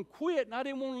didn't want to quit, and I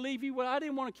didn't want to leave you. Well, I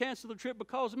didn't want to cancel the trip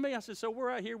because of me. I said, so we're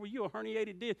out here with you, a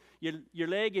herniated disc. Your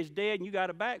leg is dead, and you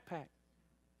got a backpack.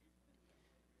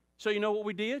 So you know what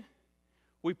we did?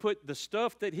 We put the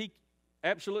stuff that he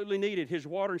absolutely needed, his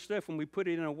water and stuff, and we put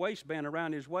it in a waistband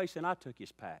around his waist, and I took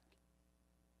his pack.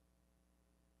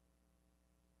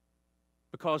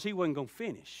 Because he wasn't going to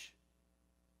finish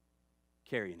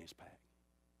carrying his pack.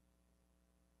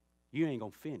 You ain't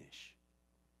going to finish.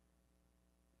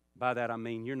 By that I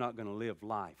mean you're not going to live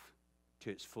life to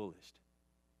its fullest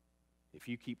if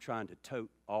you keep trying to tote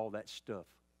all that stuff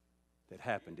that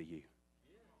happened to you.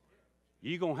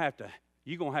 You're going to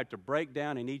have to break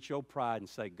down and eat your pride and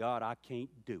say, God, I can't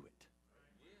do it.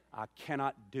 I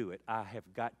cannot do it. I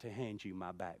have got to hand you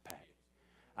my backpack.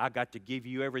 I got to give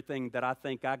you everything that I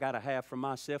think I got to have for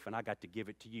myself, and I got to give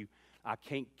it to you. I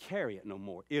can't carry it no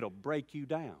more. It'll break you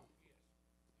down.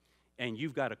 And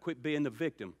you've got to quit being the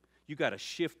victim. You've got to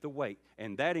shift the weight,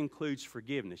 and that includes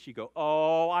forgiveness. You go,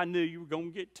 oh, I knew you were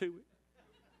going to get to it.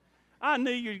 I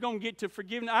knew you were going to get to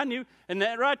forgiveness. I knew, and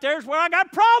that right there is where I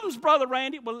got problems, Brother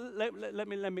Randy. Well, let me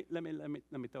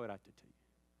throw it out there to you.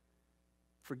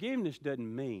 Forgiveness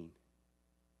doesn't mean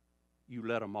you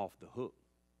let them off the hook.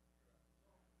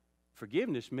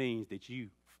 Forgiveness means that you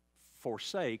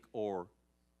forsake or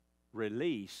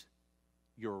release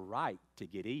your right to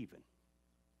get even.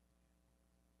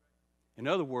 In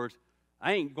other words,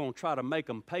 I ain't going to try to make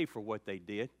them pay for what they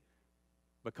did,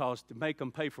 because to make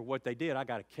them pay for what they did, I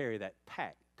got to carry that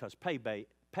pack, because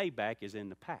payback is in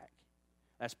the pack.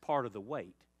 That's part of the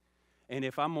weight. And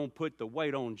if I'm going to put the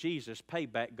weight on Jesus,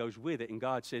 payback goes with it. And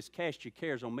God says, cast your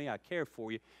cares on me, I care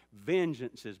for you.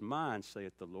 Vengeance is mine,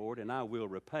 saith the Lord, and I will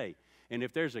repay. And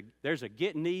if there's a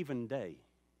getting even day,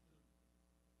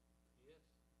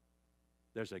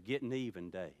 there's a getting even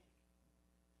day.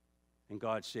 And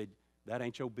God said, that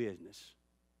ain't your business.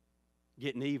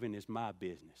 Getting even is my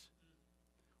business.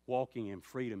 Walking in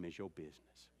freedom is your business.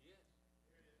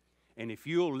 And if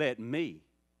you'll let me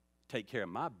take care of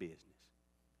my business,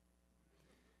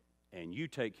 and you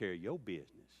take care of your business,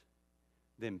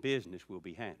 then business will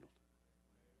be handled.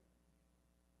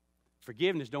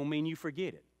 Forgiveness don't mean you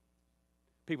forget it.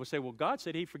 People say, well, God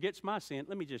said He forgets my sin.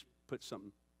 Let me just put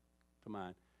something to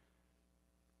mind.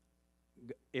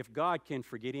 If God can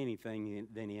forget anything,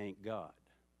 then He ain't God,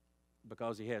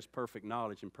 because He has perfect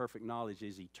knowledge, and perfect knowledge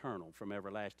is eternal, from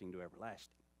everlasting to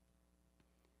everlasting.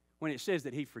 When it says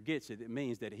that He forgets it, it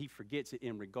means that He forgets it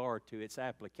in regard to its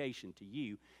application to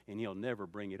you, and He'll never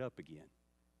bring it up again.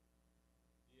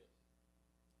 Yes.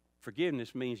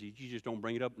 Forgiveness means that you just don't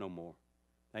bring it up no more.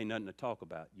 Ain't nothing to talk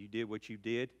about. You did what you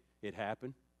did. It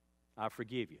happened. I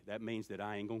forgive you. That means that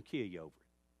I ain't going to kill you over it.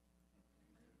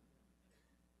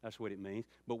 That's what it means.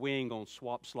 But we ain't going to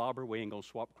swap slobber. We ain't going to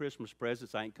swap Christmas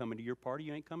presents. I ain't coming to your party.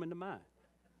 You ain't coming to mine.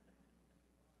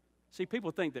 See,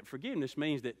 people think that forgiveness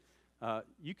means that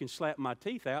you can slap my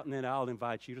teeth out and then I'll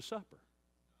invite you to supper.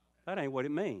 That ain't what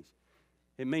it means.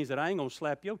 It means that I ain't going to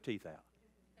slap your teeth out.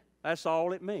 That's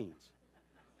all it means.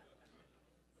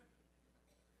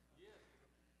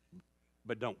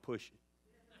 But don't push it.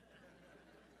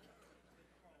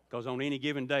 Because on any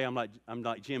given day, I'm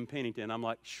like Jim Pennington. I'm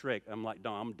like Shrek.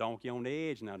 I'm donkey on the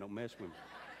edge now. Don't mess with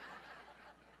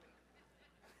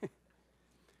me.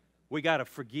 We got to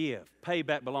forgive.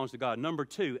 Payback belongs to God. Number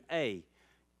 2,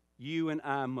 you and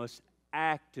I must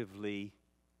actively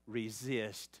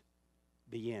resist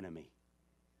the enemy.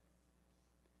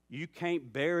 You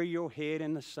can't bury your head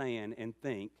in the sand and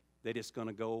think that it's going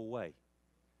to go away.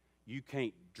 You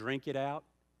can't drink it out.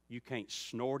 You can't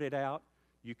snort it out.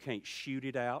 You can't shoot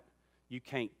it out. You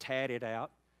can't tat it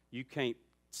out. You can't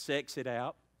sex it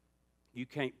out. You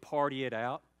can't party it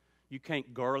out. You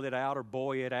can't girl it out or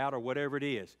boy it out or whatever it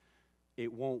is.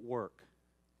 It won't work.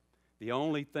 The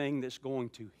only thing that's going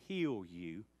to heal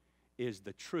you is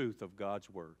the truth of God's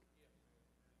Word.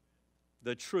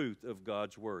 The truth of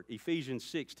God's Word. Ephesians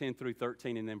 6, 10 through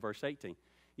 13, and then verse 18.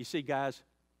 You see, guys,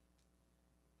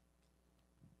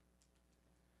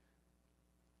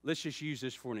 let's just use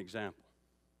this for an example.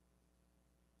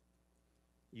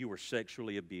 You were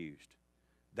sexually abused.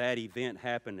 That event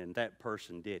happened and that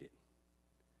person did it.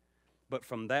 But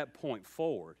from that point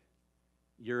forward,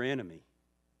 your enemy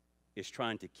is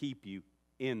trying to keep you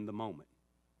in the moment,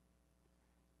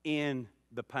 in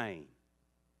the pain,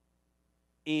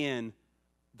 in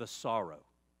the sorrow,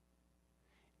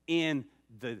 in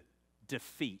the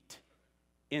defeat,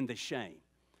 in the shame.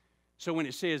 So when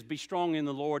it says, be strong in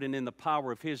the Lord and in the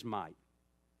power of His might,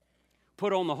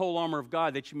 put on the whole armor of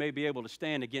God that you may be able to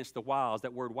stand against the wiles.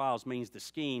 That word wiles means the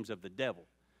schemes of the devil.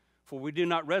 For we do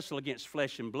not wrestle against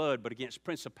flesh and blood, but against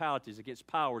principalities, against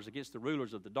powers, against the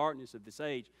rulers of the darkness of this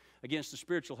age, against the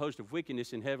spiritual host of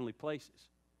wickedness in heavenly places.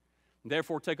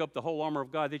 Therefore take up the whole armor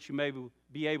of God that you may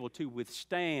be able to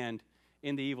withstand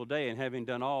in the evil day, and having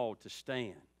done all, to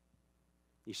stand.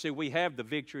 You see, we have the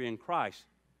victory in Christ,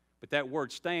 but that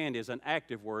word stand is an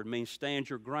active word. It means stand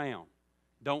your ground.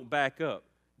 Don't back up.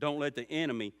 Don't let the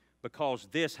enemy, because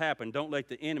this happened, don't let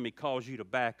the enemy cause you to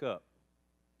back up.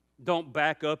 Don't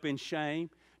back up in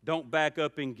shame. Don't back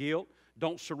up in guilt.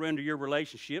 Don't surrender your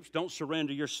relationships. Don't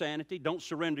surrender your sanity. Don't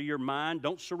surrender your mind.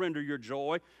 Don't surrender your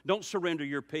joy. Don't surrender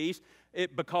your peace.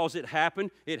 Because it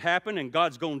happened, and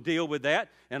God's going to deal with that.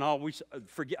 And I'm going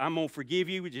to forgive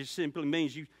you. It just simply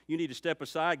means you need to step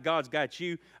aside. God's got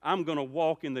you. I'm going to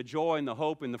walk in the joy and the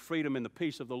hope and the freedom and the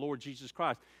peace of the Lord Jesus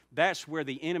Christ. That's where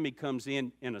the enemy comes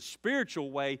in a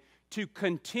spiritual way to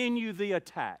continue the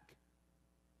attack.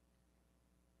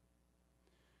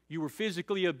 You were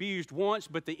physically abused once,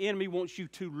 but the enemy wants you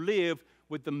to live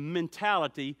with the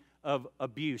mentality of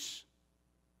abuse.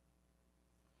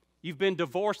 You've been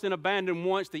divorced and abandoned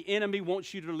once. The enemy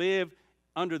wants you to live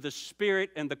under the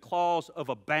spirit and the clause of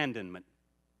abandonment.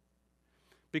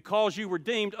 Because you were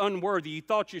deemed unworthy, you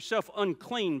thought yourself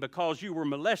unclean because you were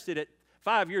molested at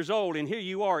 5 years old, and here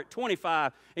you are at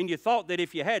 25, and you thought that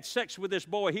if you had sex with this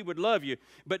boy, he would love you.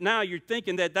 But now you're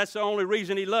thinking that that's the only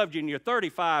reason he loved you, and you're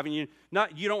 35, and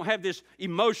you don't have this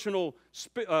emotional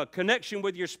connection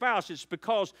with your spouse. It's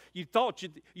because you thought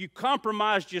you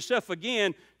compromised yourself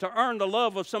again to earn the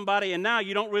love of somebody, and now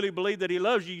you don't really believe that he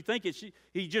loves you. You think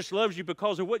he just loves you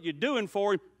because of what you're doing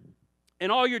for him.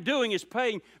 And all you're doing is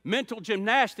playing mental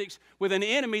gymnastics with an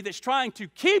enemy that's trying to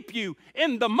keep you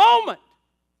in the moment.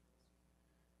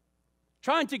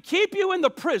 Trying to keep you in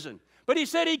the prison. But he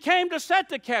said he came to set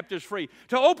the captives free,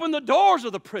 to open the doors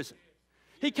of the prison.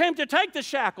 He came to take the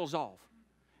shackles off.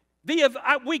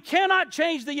 We cannot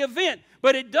change the event,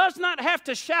 but it does not have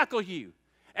to shackle you.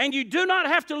 And you do not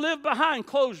have to live behind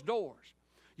closed doors.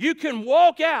 You can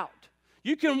walk out.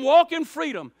 You can walk in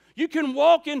freedom. You can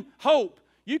walk in hope.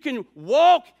 You can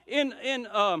walk in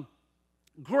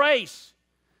grace.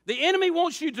 The enemy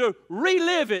wants you to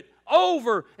relive it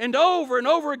over and over and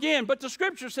over again. But the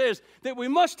Scripture says that we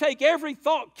must take every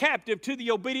thought captive to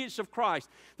the obedience of Christ.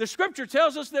 The Scripture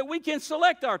tells us that we can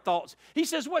select our thoughts. He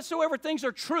says, whatsoever things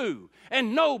are true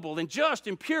and noble and just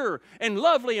and pure and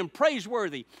lovely and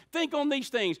praiseworthy, think on these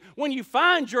things. When you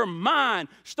find your mind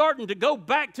starting to go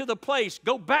back to the place,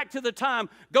 go back to the time,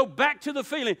 go back to the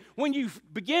feeling, when you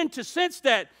begin to sense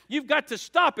that, you've got to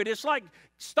stop it. It's like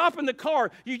stopping the car.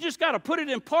 You just got to put it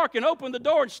in park and open the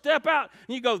door and step out.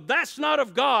 And you go, that's not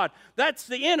of God. That's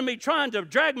the enemy trying to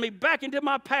drag me back into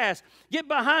my past. Get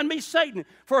behind me, Satan,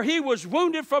 for he was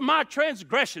wounded for my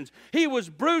transgressions. He was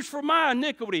bruised for my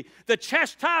iniquity. The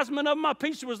chastisement of my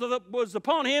peace was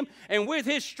upon him, and with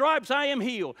his stripes I am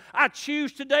healed. I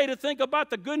choose today to think about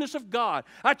the goodness of God.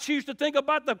 I choose to think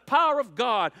about the power of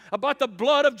God, about the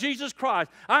blood of Jesus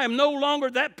Christ. I am no longer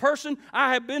that person.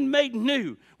 I have been made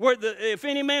new. If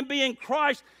any man be in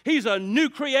Christ, he's a new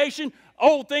creation.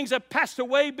 Old things have passed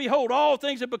away. Behold, all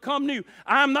things have become new.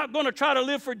 I'm not going to try to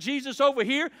live for Jesus over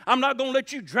here. I'm not going to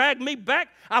let you drag me back.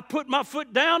 I put my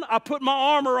foot down. I put my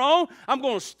armor on. I'm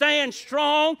going to stand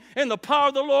strong in the power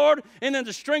of the Lord and in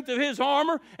the strength of His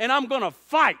armor, and I'm going to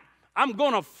fight. I'm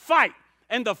going to fight,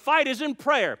 and the fight is in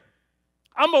prayer.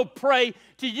 I'm going to pray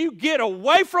till you get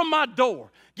away from my door.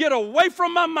 Get away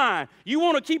from my mind. You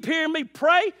want to keep hearing me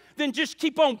pray? Then just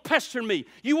keep on pestering me.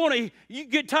 You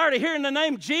get tired of hearing the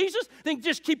name Jesus? Then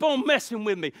just keep on messing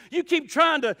with me. You get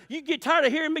tired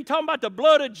of hearing me talking about the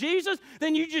blood of Jesus?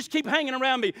 Then you just keep hanging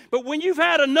around me. But when you've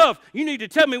had enough, you need to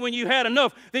tell me when you had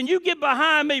enough. Then you get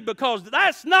behind me, because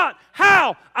that's not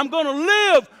how I'm going to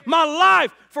live my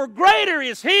life. For greater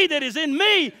is He that is in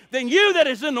me than you that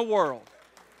is in the world.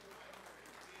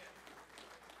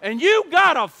 And you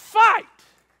got to fight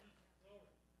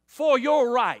for your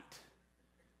right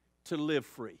to live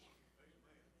free.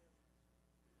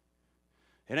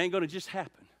 It ain't going to just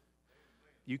happen.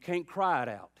 You can't cry it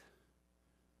out.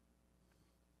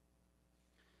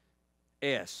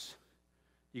 S,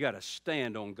 you got to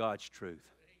stand on God's truth.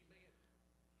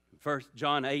 First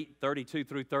John 8:32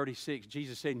 through 36,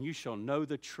 Jesus said, "And you shall know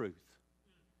the truth,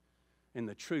 and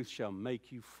the truth shall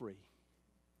make you free."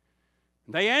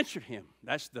 They answered Him.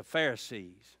 That's the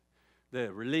Pharisees,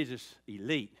 the religious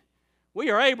elite. "We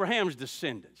are Abraham's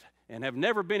descendants and have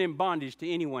never been in bondage to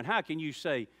anyone. How can you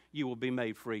say you will be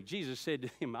made free?" Jesus said to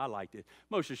him, I liked it,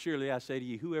 "Most assuredly I say to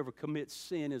you, whoever commits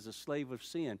sin is a slave of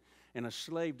sin. And a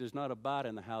slave does not abide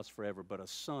in the house forever, but a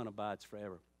son abides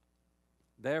forever.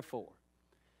 Therefore,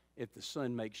 if the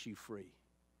Son makes you free,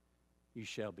 you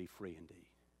shall be free indeed."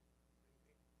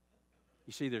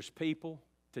 You see, there's people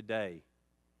today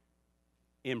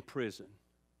in prison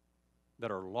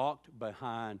that are locked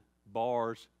behind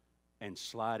bars and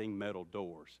sliding metal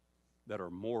doors that are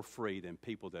more free than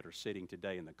people that are sitting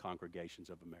today in the congregations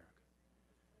of America.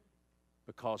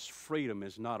 Because freedom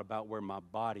is not about where my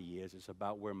body is, it's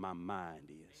about where my mind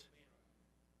is.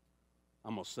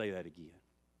 I'm going to say that again.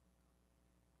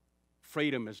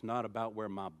 Freedom is not about where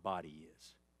my body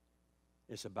is,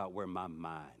 it's about where my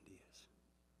mind is.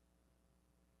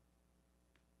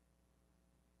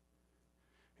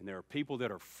 And there are people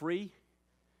that are free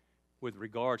with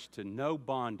regards to no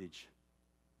bondage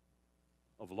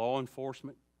of law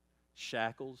enforcement,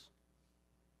 shackles,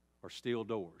 or steel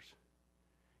doors.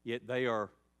 Yet they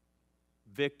are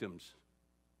victims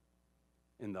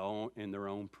in their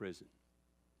own prison.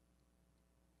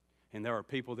 And there are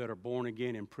people that are born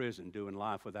again in prison doing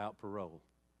life without parole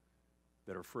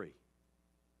that are free.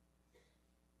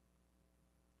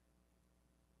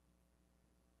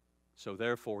 So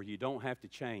therefore, you don't have to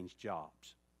change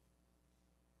jobs.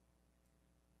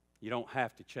 You don't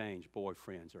have to change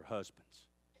boyfriends or husbands.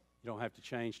 You don't have to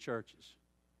change churches.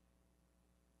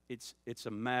 It's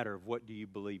a matter of what do you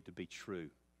believe to be true.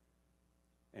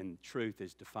 And truth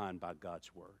is defined by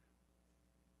God's Word.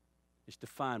 It's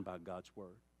defined by God's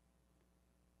Word.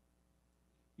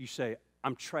 You say,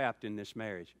 "I'm trapped in this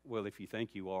marriage." Well, if you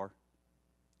think you are,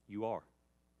 you are.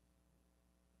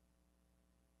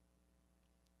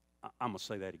 I'm going to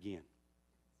say that again.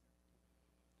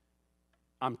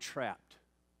 I'm trapped.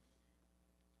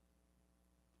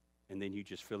 And then you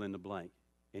just fill in the blank.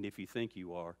 And if you think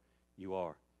you are, you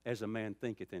are. As a man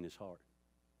thinketh in his heart,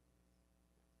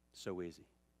 so is he.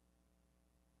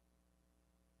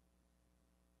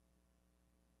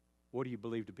 What do you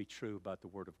believe to be true about the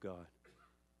Word of God?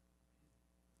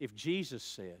 If Jesus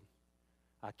said,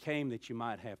 "I came that you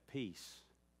might have peace,"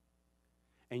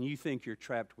 and you think you're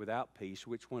trapped without peace,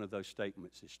 which one of those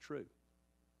statements is true?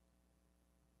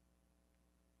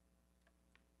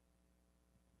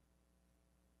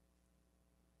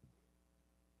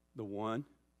 The one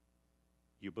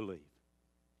you believe.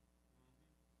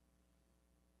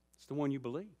 It's the one you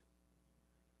believe.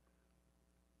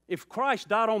 If Christ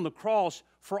died on the cross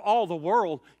for all the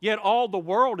world, yet all the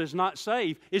world is not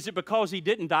saved, is it because He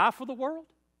didn't die for the world?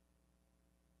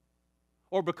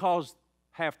 Or because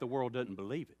half the world doesn't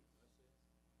believe it?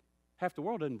 Half the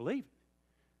world doesn't believe it.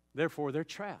 Therefore, they're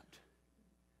trapped.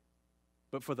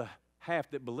 But for the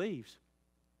half that believes,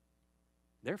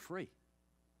 they're free.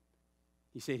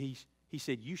 He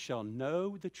said, "You shall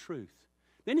know the truth."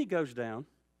 Then He goes down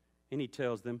and He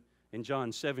tells them in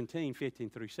John 17:15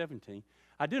 through 17,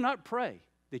 "I do not pray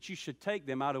that you should take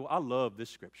them out of..." I love this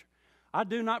scripture. I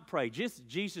do not pray.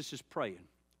 Jesus is praying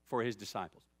for His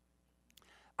disciples.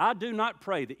 "I do not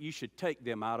pray that you should take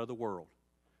them out of the world."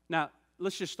 Now,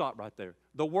 let's just stop right there.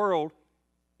 The world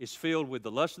is filled with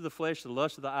the lust of the flesh, the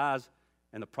lust of the eyes,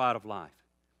 and the pride of life.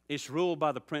 It's ruled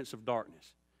by the prince of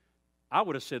darkness. I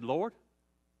would have said, "Lord,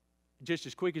 just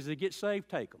as quick as they get saved,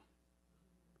 take them.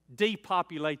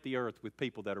 depopulate the earth with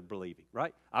people that are believing,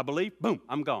 right? I believe, boom,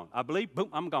 I'm gone. I believe, boom,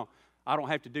 I'm gone. I don't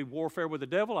have to do warfare with the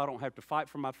devil. I don't have to fight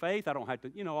for my faith. I don't have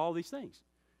to, all these things.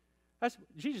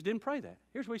 Jesus didn't pray that.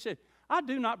 Here's what he said. I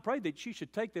do not pray that you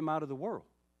should take them out of the world,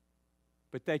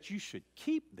 but that you should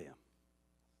keep them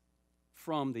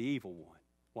from the evil one.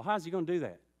 Well, how's he going to do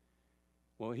that?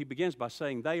 Well, he begins by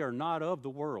saying, they are not of the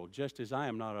world, just as I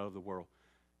am not of the world.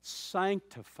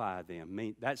 Sanctify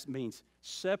them. That means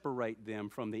separate them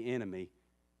from the enemy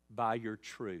by your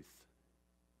truth.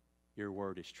 Your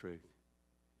word is truth.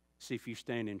 See, if you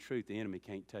stand in truth, the enemy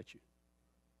can't touch you.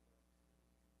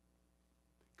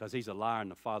 Because he's a liar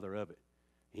and the father of it.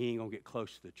 He ain't going to get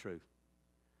close to the truth.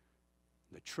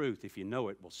 The truth, if you know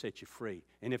it, will set you free.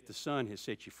 And if the Son has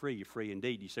set you free, you're free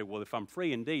indeed. You say, well, if I'm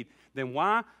free indeed, then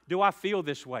why do I feel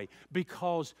this way?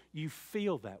 Because you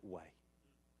feel that way.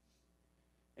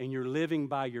 And you're living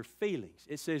by your feelings.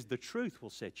 It says the truth will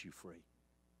set you free.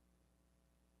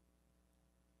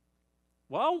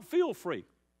 Well, I don't feel free.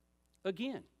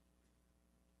 Again.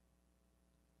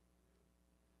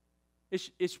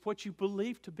 It's what you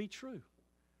believe to be true.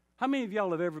 How many of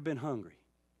y'all have ever been hungry?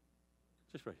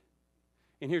 Just right.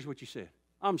 And here's what you said.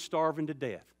 I'm starving to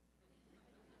death.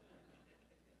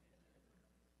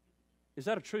 Is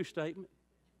that a true statement?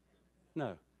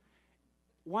 No.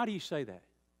 Why do you say that?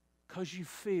 Because you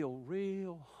feel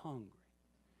real hungry.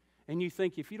 And you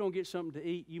think if you don't get something to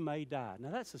eat, you may die.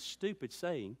 Now, that's a stupid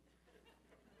saying.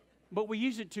 But we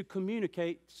use it to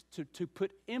communicate, to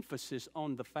put emphasis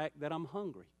on the fact that I'm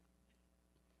hungry.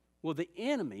 Well, the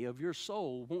enemy of your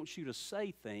soul wants you to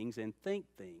say things and think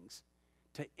things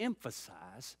to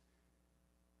emphasize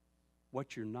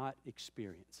what you're not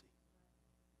experiencing.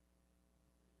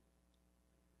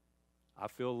 I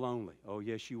feel lonely. Oh,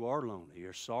 yes, you are lonely.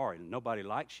 You're sorry. Nobody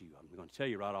likes you. I'm going to tell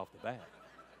you right off the bat.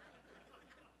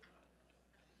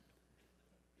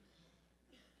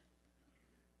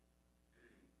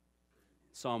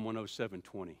 Psalm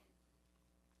 107:20.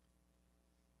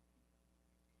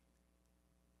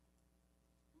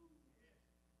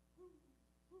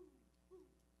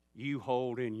 You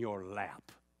hold in your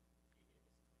lap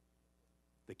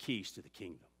the keys to the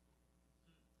kingdom.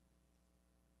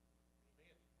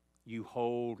 You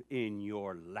hold in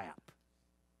your lap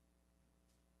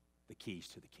the keys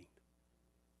to the kingdom.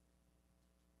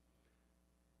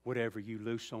 Whatever you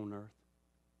loose on earth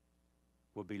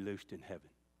will be loosed in heaven.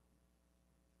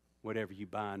 Whatever you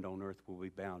bind on earth will be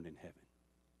bound in heaven.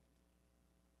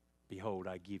 Behold,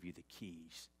 I give you the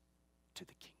keys to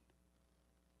the kingdom.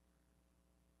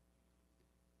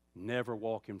 Never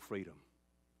walk in freedom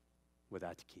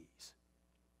without the keys.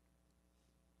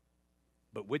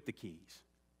 But with the keys,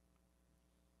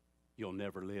 you'll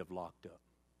never live locked up.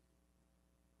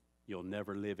 You'll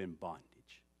never live in bondage.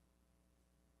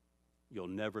 You'll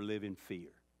never live in fear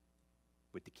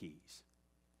with the keys.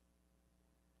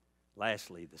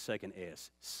 Lastly, the second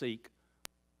S, seek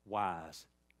wise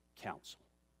counsel.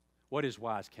 What is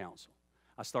wise counsel?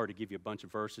 I started to give you a bunch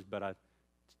of verses, but I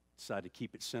decided to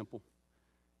keep it simple.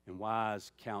 And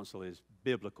wise counsel is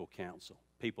biblical counsel,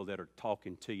 people that are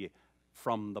talking to you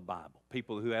from the Bible,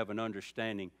 people who have an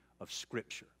understanding of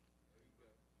Scripture.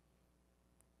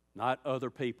 Not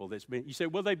other people that's been, you say,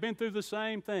 well, they've been through the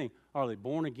same thing. Are they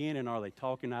born again and are they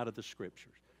talking out of the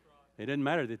Scriptures? It doesn't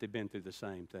matter that they've been through the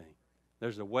same thing.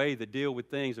 There's a way to deal with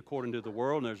things according to the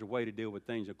world, and there's a way to deal with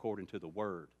things according to the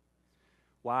Word.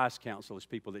 Wise counsel is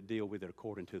people that deal with it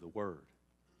according to the Word.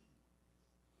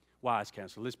 Wise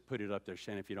counsel. Let's put it up there,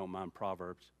 Shannon, if you don't mind,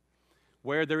 Proverbs.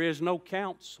 Where there is no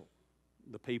counsel,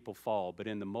 the people fall, but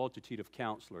in the multitude of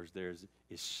counselors there is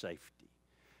safety.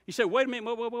 You say, wait a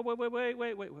minute, wait.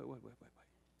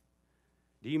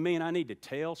 Do you mean I need to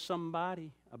tell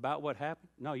somebody about what happened?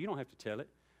 No, you don't have to tell it.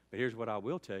 But here's what I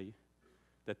will tell you,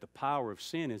 that the power of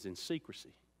sin is in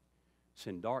secrecy. It's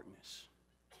in darkness.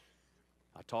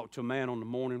 I talked to a man on the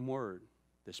Morning Word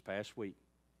this past week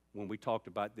when we talked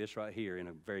about this right here in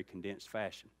a very condensed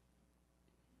fashion.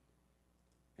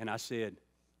 And I said,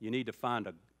 you need to find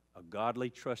a godly,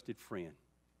 trusted friend,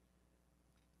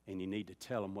 and you need to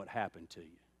tell them what happened to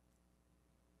you.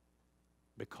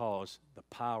 Because the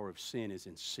power of sin is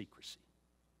in secrecy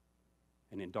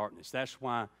and in darkness. That's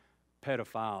why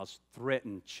pedophiles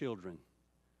threaten children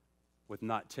with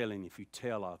not telling. If you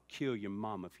tell, I'll kill your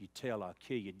mama. If you tell, I'll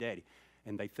kill your daddy.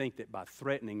 And they think that by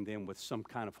threatening them with some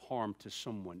kind of harm to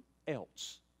someone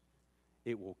else,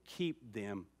 it will keep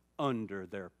them under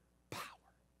their power.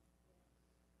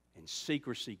 And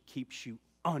secrecy keeps you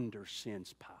under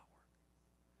sin's power.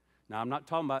 Now, I'm not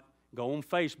talking about go on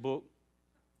Facebook.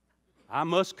 I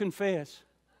must confess.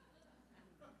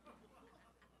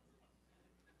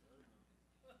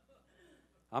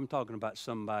 I'm talking about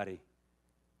somebody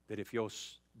that if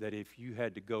you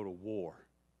had to go to war,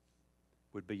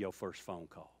 would be your first phone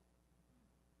call.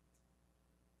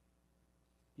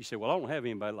 You say, well, I don't have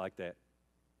anybody like that.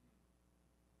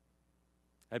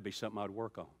 That'd be something I'd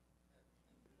work on.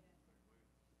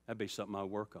 That'd be something I'd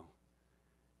work on.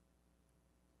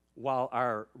 While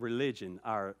our religion,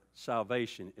 our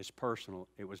salvation is personal,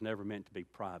 it was never meant to be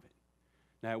private.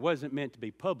 Now, it wasn't meant to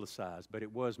be publicized, but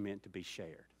it was meant to be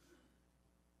shared.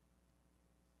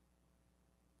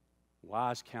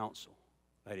 Wise counsel,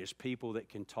 that is, people that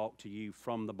can talk to you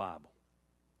from the Bible.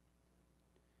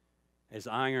 As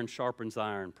iron sharpens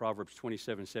iron, Proverbs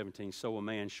 27:17, so a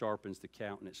man sharpens the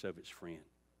countenance of his friend.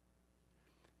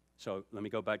 So let me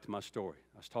go back to my story.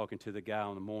 I was talking to the guy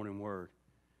on the Morning Word,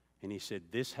 and he said,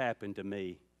 this happened to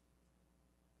me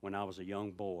when I was a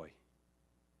young boy.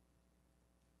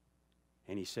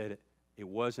 And he said it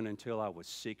wasn't until I was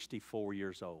 64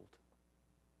 years old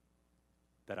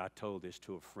that I told this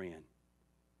to a friend.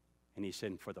 And he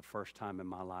said, for the first time in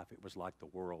my life, it was like the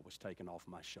world was taken off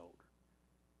my shoulder.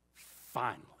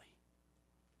 Finally,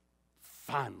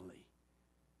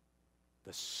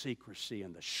 the secrecy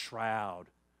and the shroud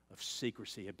of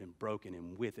secrecy had been broken,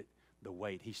 and with it, the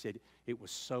weight. He said it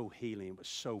was so healing, it was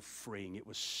so freeing, it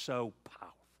was so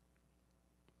powerful.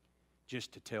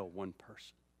 Just to tell one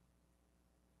person.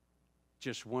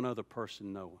 Just one other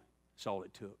person knowing. That's all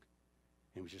it took.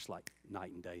 And it was just like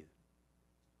night and day.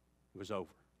 It was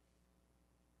over.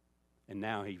 And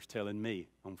now he was telling me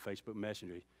on Facebook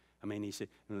Messenger, he said,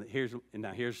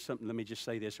 here's something, let me just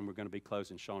say this, and we're going to be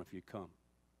closing. Sean, if you come.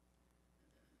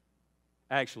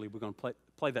 Actually, we're going to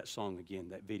play that song again,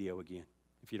 that video again,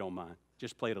 if you don't mind.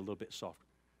 Just play it a little bit softer.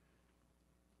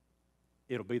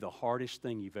 It'll be the hardest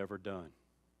thing you've ever done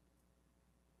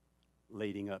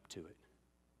leading up to it.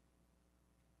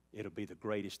 It'll be the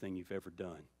greatest thing you've ever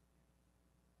done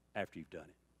after you've done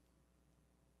it.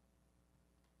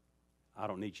 I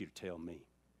don't need you to tell me.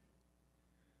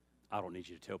 I don't need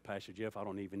you to tell Pastor Jeff. I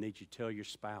don't even need you to tell your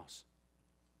spouse.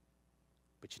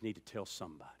 But you need to tell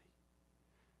somebody.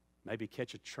 Maybe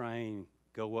catch a train,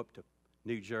 go up to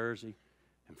New Jersey,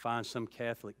 and find some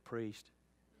Catholic priest.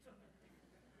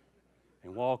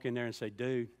 And walk in there and say,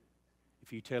 dude,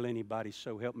 if you tell anybody,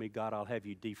 so help me God, I'll have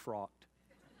you defrocked.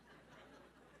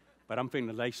 But I'm finna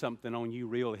to lay something on you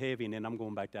real heavy, and then I'm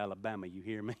going back to Alabama. You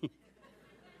hear me?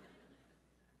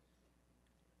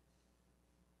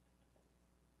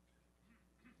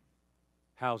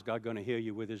 How's God going to heal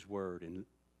you with His Word? And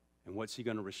what's He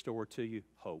going to restore to you?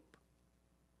 Hope.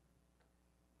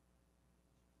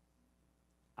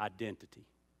 Identity.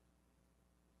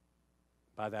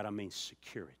 By that I mean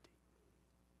security.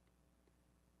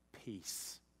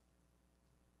 Peace.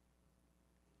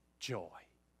 Joy.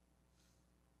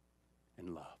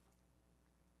 And love.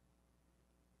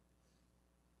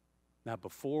 Now,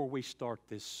 before we start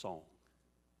this song,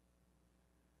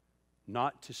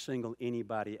 not to single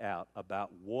anybody out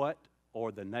about what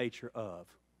or the nature of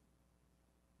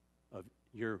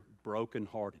your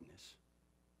brokenheartedness.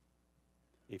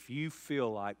 If you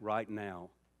feel like right now,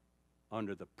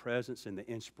 under the presence and the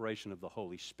inspiration of the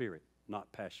Holy Spirit,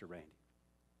 not Pastor Randy,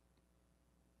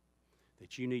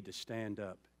 that you need to stand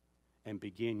up and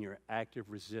begin your active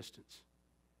resistance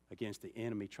against the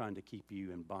enemy trying to keep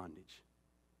you in bondage.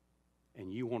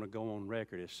 And you want to go on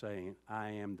record as saying,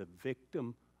 I am the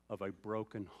victim of a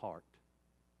broken heart,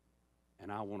 and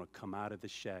I want to come out of the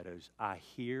shadows. I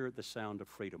hear the sound of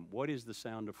freedom. What is the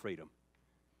sound of freedom?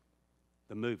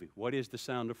 The movie. What is the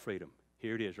sound of freedom?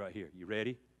 Here it is right here. You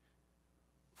ready?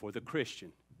 For the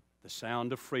Christian, the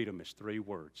sound of freedom is 3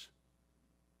 words.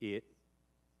 It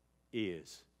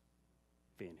is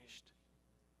finished.